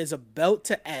game is about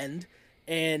to end,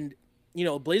 and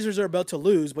Blazers are about to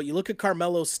lose, but you look at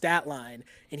Carmelo's stat line,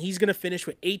 and he's going to finish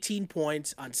with 18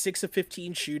 points on 6 of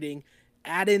 15 shooting,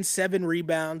 add in 7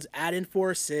 rebounds, add in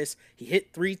 4 assists. He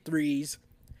hit 3 threes.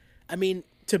 I mean,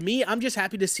 to me, I'm just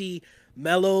happy to see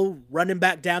Melo running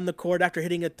back down the court after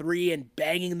hitting a 3 and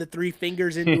banging the 3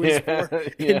 fingers into his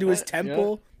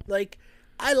temple. Yeah. Like,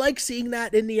 I like seeing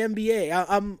that in the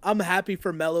NBA. I'm happy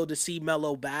for Melo to see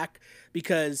Melo back,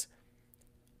 because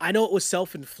I know it was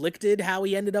self-inflicted how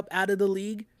he ended up out of the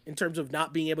league in terms of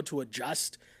not being able to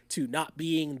adjust to not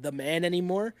being the man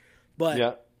anymore.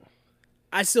 But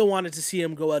I still wanted to see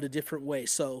him go out a different way.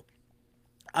 So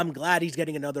I'm glad he's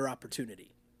getting another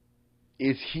opportunity.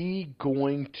 Is he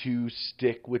going to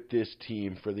stick with this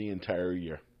team for the entire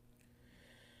year?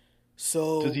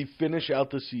 So does he finish out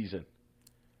the season?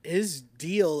 His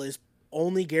deal is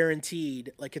only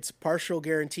guaranteed, like it's partial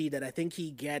guaranteed, that I think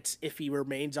he gets if he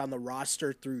remains on the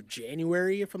roster through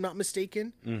January, if I'm not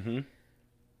mistaken. Mm-hmm.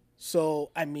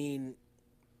 So, I mean,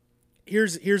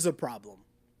 here's the problem.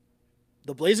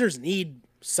 The Blazers need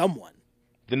someone.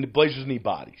 Then the Blazers need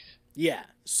bodies. Yeah.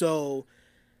 So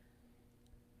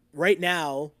right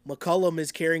now, McCollum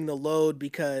is carrying the load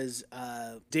because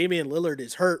Damian Lillard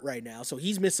is hurt right now. So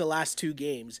he's missed the last 2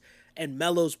 games. And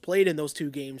Melo's played in those 2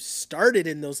 games, started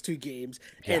in those 2 games,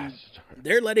 and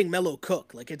they're letting Melo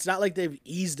cook. Like, it's not like they've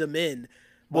eased him in.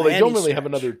 Well, they don't really have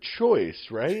another choice,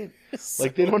 right?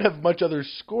 Like, they don't have much other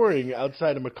scoring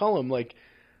outside of McCollum. Like,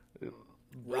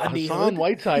 Hassan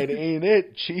Whiteside ain't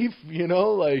it, Chief,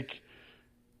 like.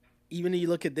 Even you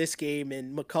look at this game,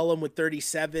 and McCollum with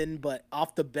 37, but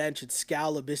off the bench, it's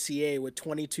Skal Labissiere with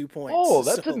 22 points. Oh,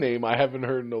 that's a name I haven't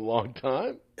heard in a long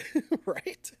time.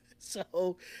 Right?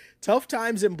 So, tough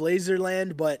times in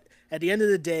Blazerland, but at the end of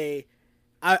the day,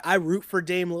 I root for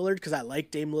Dame Lillard because I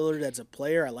like Dame Lillard as a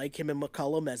player. I like him and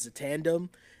McCollum as a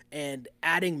tandem, and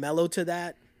adding Melo to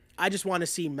that, I just want to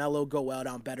see Melo go out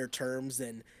on better terms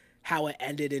than how it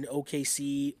ended in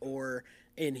OKC or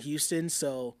in Houston.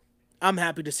 So, I'm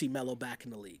happy to see Melo back in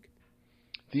the league.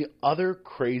 The other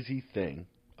crazy thing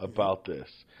about this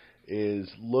is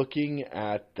looking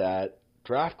at that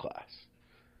draft class.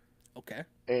 Okay.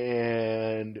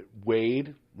 And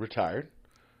Wade retired.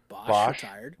 Bosh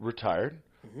retired.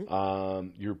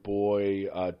 Mm-hmm. Your boy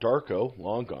Darko,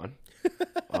 long gone.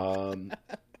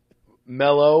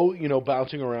 Melo,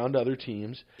 bouncing around other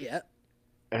teams. Yeah.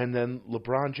 And then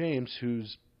LeBron James,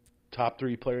 who's top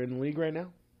 3 player in the league right now.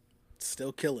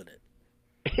 Still killing it.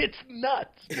 It's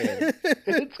nuts, man.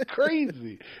 It's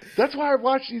crazy. That's why I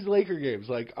watch these Laker games.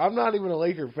 Like, I'm not even a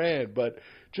Laker fan, but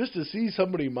just to see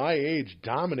somebody my age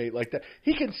dominate like that,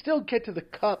 he can still get to the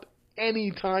cup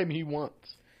anytime he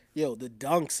wants. Yo, the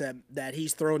dunks that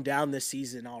he's thrown down this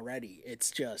season already, it's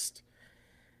just,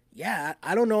 yeah,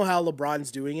 I don't know how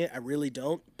LeBron's doing it. I really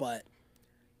don't, but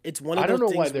it's one of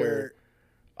those things where...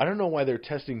 I don't know why they're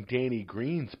testing Danny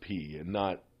Green's pee and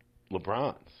not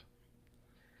LeBron's.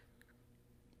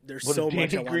 There's so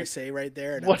much I want to say right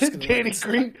there. And what did Danny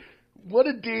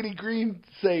Green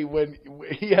say when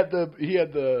he had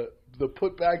the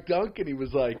putback dunk and he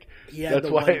was like, he had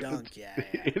the one dunk, yeah.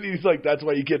 And he's like, that's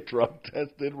why you get drug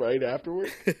tested right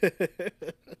afterwards.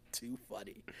 Too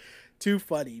funny. Too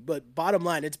funny. But bottom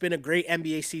line, it's been a great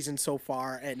NBA season so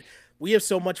far, and we have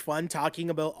so much fun talking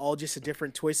about all just the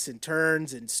different twists and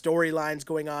turns and storylines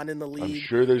going on in the I'm league.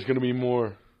 sure there's going to be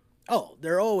more. Oh,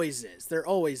 there always is. There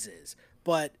always is.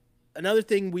 But another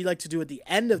thing we like to do at the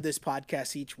end of this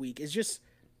podcast each week is just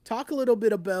talk a little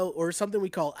bit about, or something we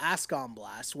call Ask on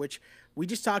Blast, which we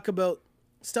just talk about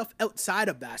stuff outside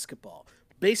of basketball.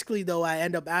 Basically, though, I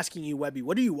end up asking you, Webby,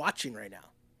 what are you watching right now?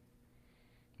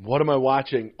 What am I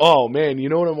watching? Oh man, you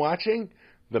know what I'm watching?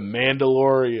 The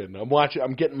Mandalorian.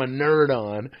 I'm getting my nerd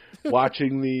on,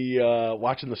 watching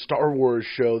the Star Wars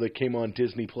show that came on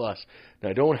Disney Plus. Now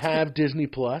I don't have Disney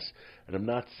Plus, and I'm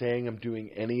not saying I'm doing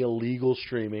any illegal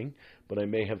streaming, but I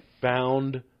may have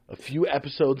found a few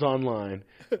episodes online.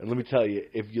 And let me tell you,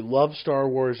 if you love Star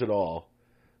Wars at all,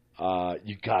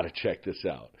 you got to check this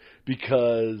out,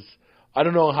 because I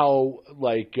don't know how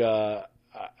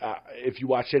if you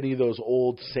watch any of those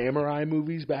old samurai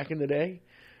movies back in the day.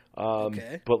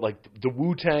 Okay. But like the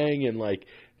Wu-Tang and like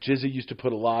Jizzy used to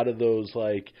put a lot of those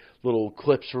like little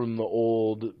clips from the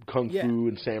old kung fu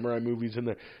and samurai movies in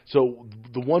there. So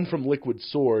the one from Liquid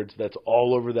Swords that's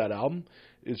all over that album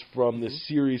is from this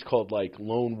series called like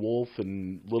Lone Wolf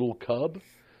and Little Cub.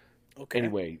 Okay.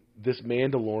 Anyway, this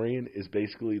Mandalorian is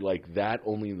basically like that,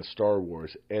 only in the Star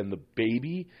Wars, and the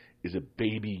baby is a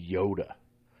baby Yoda.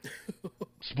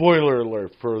 Spoiler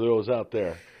alert for those out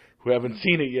there who haven't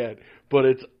seen it yet, but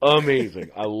it's amazing.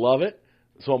 I love it.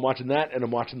 So I'm watching that, and I'm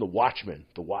watching The Watchmen.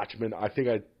 The Watchmen, I think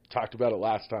I talked about it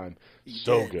last time.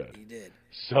 Good. You did.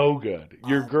 So good.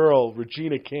 Your girl,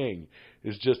 Regina King,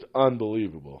 is just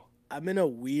unbelievable. I'm in a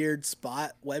weird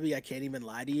spot, Webby, I can't even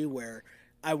lie to you, where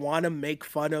I want to make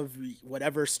fun of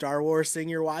whatever Star Wars thing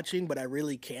you're watching, but I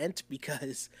really can't,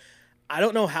 because I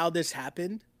don't know how this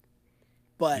happened,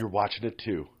 but... You're watching it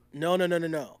too.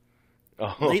 No.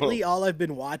 Oh. Lately, all I've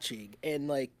been watching, and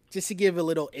like just to give a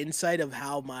little insight of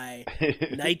how my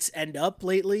nights end up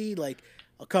lately, like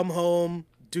I'll come home,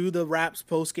 do the Raps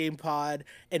post-game pod,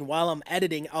 and while I'm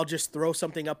editing, I'll just throw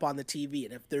something up on the TV.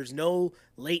 And if there's no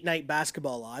late night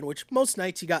basketball on, which most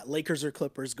nights you got Lakers or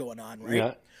Clippers going on, right?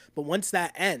 Yeah. But once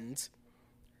that ends,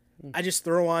 I just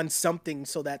throw on something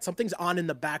so that something's on in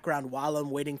the background while I'm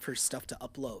waiting for stuff to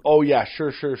upload. Oh, yeah,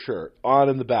 sure. On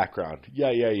in the background. Yeah,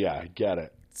 I get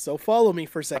it. So follow me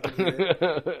for a second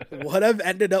here. What I've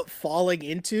ended up falling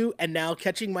into, and now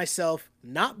catching myself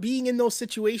not being in those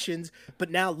situations, but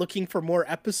now looking for more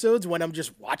episodes when I'm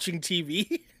just watching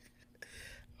TV.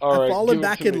 I've fallen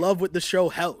back in love with the show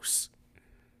House.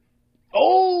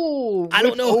 Oh, I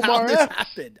don't know how Omar this Epps.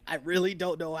 happened. I really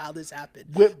don't know how this happened.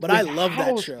 But I love that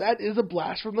House, show. That is a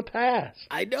blast from the past.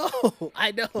 I know.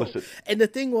 Listen. And the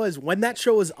thing was, when that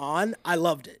show was on, I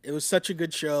loved it. It was such a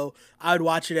good show. I would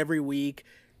watch it every week,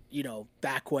 you know,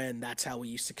 back when that's how we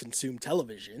used to consume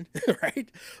television, right?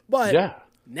 But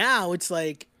now it's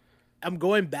like I'm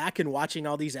going back and watching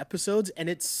all these episodes, and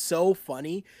it's so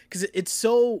funny because it's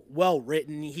so well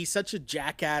written. He's such a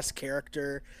jackass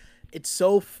character. It's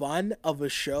so fun of a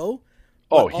show.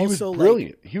 Oh, he was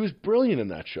brilliant. He was brilliant in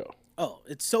that show. Oh,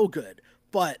 it's so good.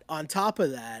 But on top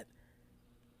of that,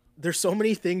 there's so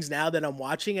many things now that I'm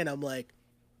watching, and I'm like,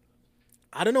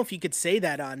 I don't know if you could say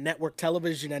that on network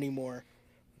television anymore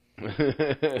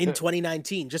in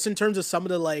 2019. Just in terms of some of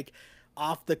the like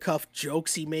off-the-cuff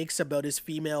jokes he makes about his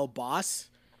female boss,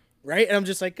 right? And I'm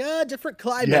just like, different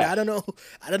climate. Yeah. I don't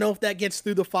know if that gets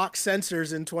through the Fox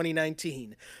censors in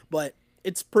 2019, but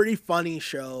it's pretty funny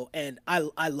show, and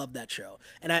I love that show.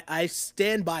 And I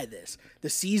stand by this.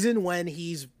 The season when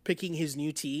he's picking his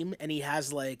new team and he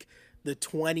has like the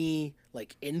 20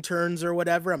 like interns or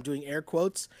whatever, I'm doing air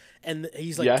quotes, and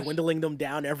he's like dwindling them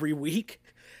down every week.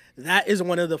 That is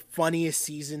one of the funniest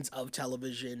seasons of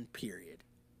television, period.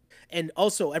 And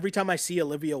also, every time I see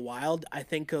Olivia Wilde, I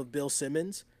think of Bill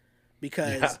Simmons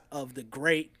because of the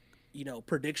great,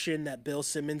 prediction that Bill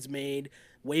Simmons made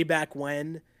way back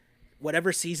when,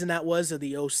 whatever season that was of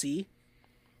the OC. Do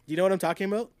you know what I'm talking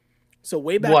about? So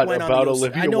way back when about on the OC,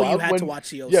 Olivia I know Wilde? you had to watch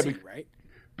the OC, right?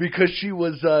 Because she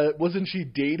was, wasn't she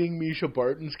dating Misha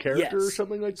Barton's character or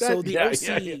something like that? So the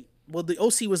OC, well, the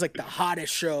OC was like the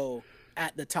hottest show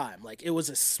at the time. Like it was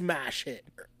a smash hit,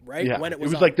 right? Yeah, when it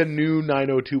was like the new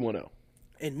 90210.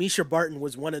 And Misha Barton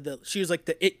was she was like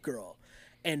the it girl.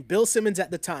 And Bill Simmons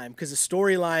at the time, because the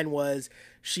storyline was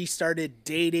she started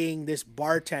dating this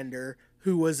bartender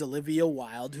who was Olivia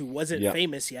Wilde, who wasn't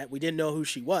famous yet. We didn't know who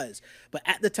she was. But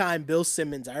at the time, Bill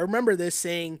Simmons, I remember this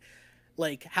saying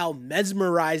like how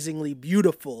mesmerizingly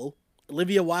beautiful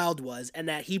Olivia Wilde was, and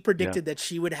that he predicted that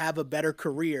she would have a better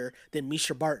career than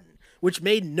Misha Barton, which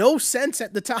made no sense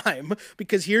at the time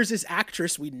because here's this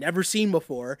actress we'd never seen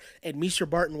before, and Misha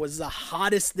Barton was the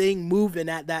hottest thing moving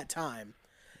at that time.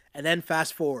 And then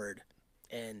fast forward.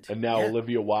 And now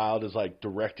Olivia Wilde is like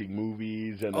directing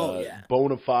movies and yeah.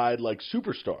 bona fide like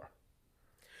superstar.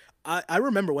 I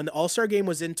remember when the All-Star game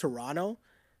was in Toronto,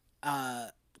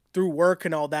 through work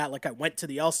and all that, like I went to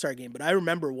the All-Star game, but I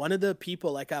remember one of the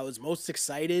people like I was most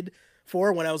excited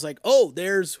for when I was like, oh,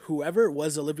 there's whoever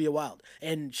was Olivia Wilde,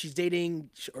 and she's dating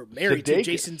or married to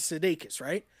Jason Sudeikis,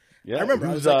 right? Yeah, I remember.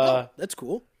 I was like, oh, that's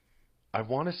cool. I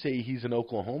want to say he's an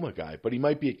Oklahoma guy, but he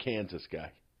might be a Kansas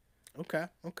guy. Okay.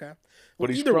 Well, but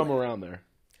he's from around there.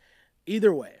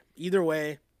 Either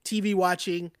way, TV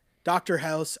watching, Dr.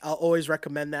 House, I'll always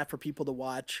recommend that for people to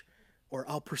watch, or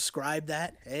I'll prescribe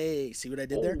that. Hey, see what I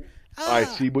did there? I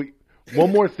see. But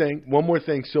one more thing.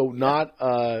 So not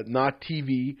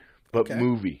TV, but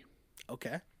movie.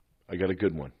 Okay. I got a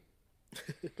good one.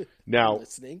 Now,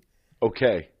 listening.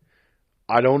 Okay.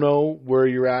 I don't know where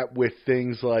you're at with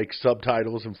things like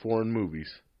subtitles in foreign movies.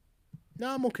 No,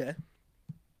 I'm okay.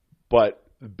 But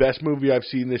the best movie I've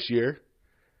seen this year,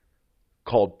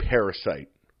 called Parasite.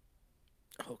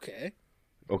 Okay.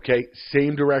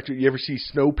 Same director. You ever see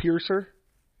Snowpiercer?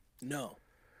 No.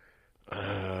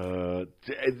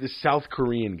 The South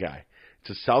Korean guy. It's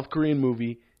a South Korean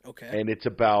movie. Okay. And it's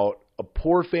about a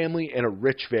poor family and a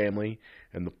rich family.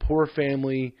 And the poor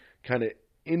family kind of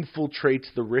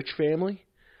infiltrates the rich family.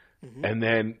 Mm-hmm. And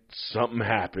then something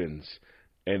happens.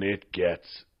 And it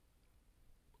gets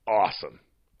awesome.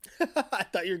 I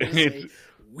thought you were going to say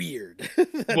weird.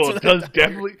 Well, it does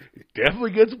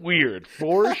definitely gets weird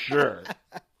for sure.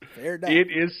 Fair enough. It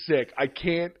is sick. I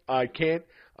can't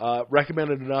recommend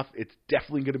it enough. It's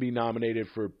definitely going to be nominated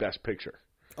for Best Picture.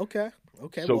 Okay.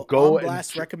 So well, go on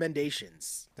blast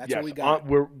recommendations. That's what we got.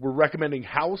 We're recommending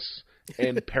House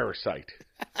and Parasite.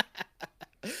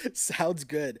 Sounds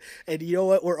good. And you know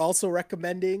what? We're also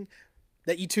recommending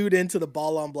that you tune into the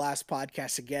Ball on Blast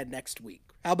podcast again next week.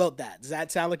 How about that? Does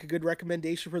that sound like a good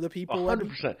recommendation for the people?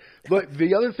 100%. But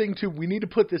the other thing too, we need to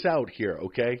put this out here,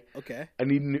 okay? Okay. I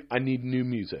need new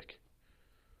music.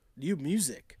 New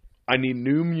music. I need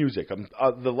new music.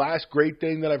 The last great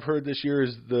thing that I've heard this year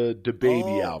is the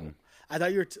DaBaby album. I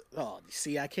thought you were.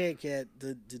 See, I can't get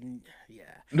the yeah.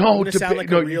 No, I'm gonna sound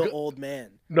like a real old man.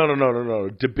 No.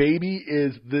 DaBaby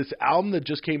is this album that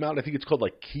just came out. I think it's called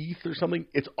like Keith or something.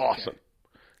 It's awesome.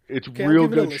 Okay. It's real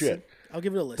good shit. I'll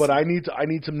give it a listen. But I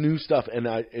need some new stuff, and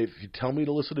if you tell me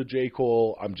to listen to J.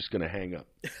 Cole, I'm just gonna hang up.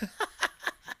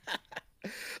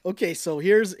 Okay, so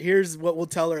here's what we'll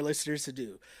tell our listeners to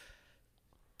do.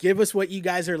 Give us what you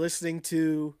guys are listening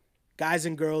to, guys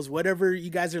and girls, whatever you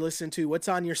guys are listening to. What's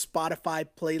on your Spotify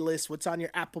playlist? What's on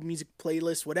your Apple Music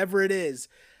playlist? Whatever it is,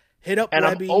 hit up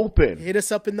Webby. I'm open. Hit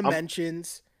us up in the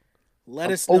mentions.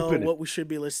 Let us know what we should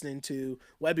be listening to.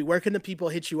 Webby, where can the people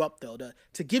hit you up, though,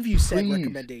 to give you said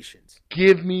recommendations?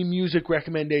 Give me music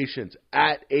recommendations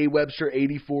at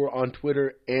awebster84 on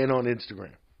Twitter and on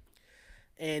Instagram.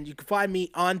 And you can find me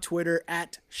on Twitter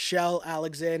at Shell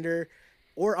Alexander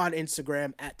or on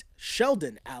Instagram at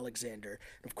Sheldon Alexander.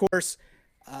 Of course,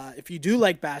 if you do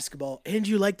like basketball and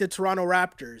you like the Toronto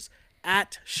Raptors,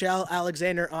 at Shell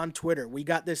Alexander on Twitter. We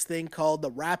got this thing called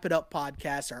the Wrap It Up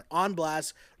Podcast, our On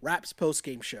Blast Raps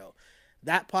postgame show.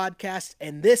 That podcast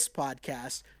and this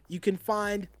podcast you can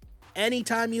find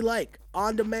anytime you like,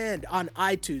 on demand on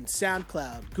iTunes,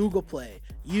 SoundCloud, Google Play,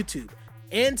 YouTube,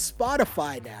 and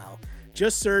Spotify now.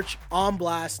 Just search On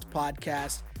Blast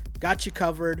Podcast. Got you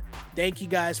covered. Thank you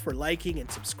guys for liking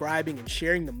and subscribing and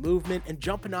sharing the movement and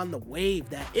jumping on the wave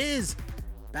that is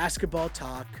basketball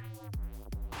talk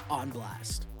on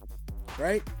Blast,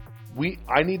 right?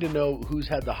 I need to know who's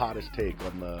had the hottest take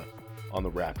on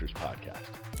the Raptors podcast.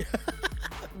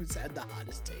 Who's had the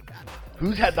hottest take? I don't know.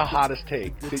 Who's had the hottest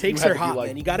take? The takes are hot,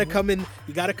 man. You gotta come in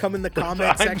the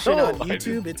comment section on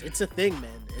YouTube. It's a thing,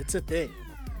 man. It's a thing.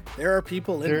 There are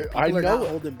people in there. People are not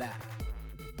holding back.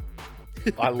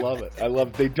 I love it.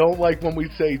 They don't like when we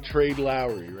say trade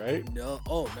Lowry, right? No.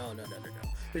 Oh, no.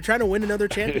 They're trying to win another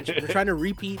championship. They're trying to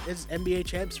repeat as NBA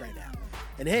champs right now.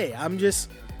 And hey, I'm just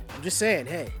saying,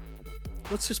 hey,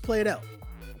 let's just play it out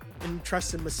and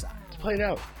trust in Masai. Let's play it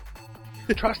out.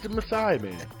 Trust in Masai,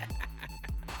 man.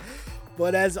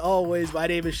 But as always, my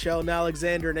name is Sheldon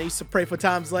Alexander, and I used to pray for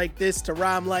times like this to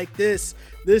rhyme like this.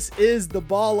 This is the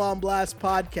Ball on Blast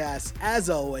podcast. As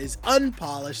always,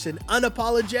 unpolished and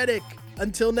unapologetic.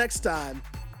 Until next time,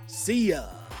 see ya.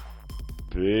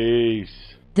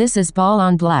 Peace. This is Ball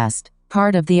on Blast,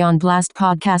 part of the On Blast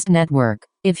Podcast Network.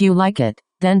 If you like it,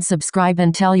 then subscribe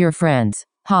and tell your friends.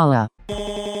 Holla.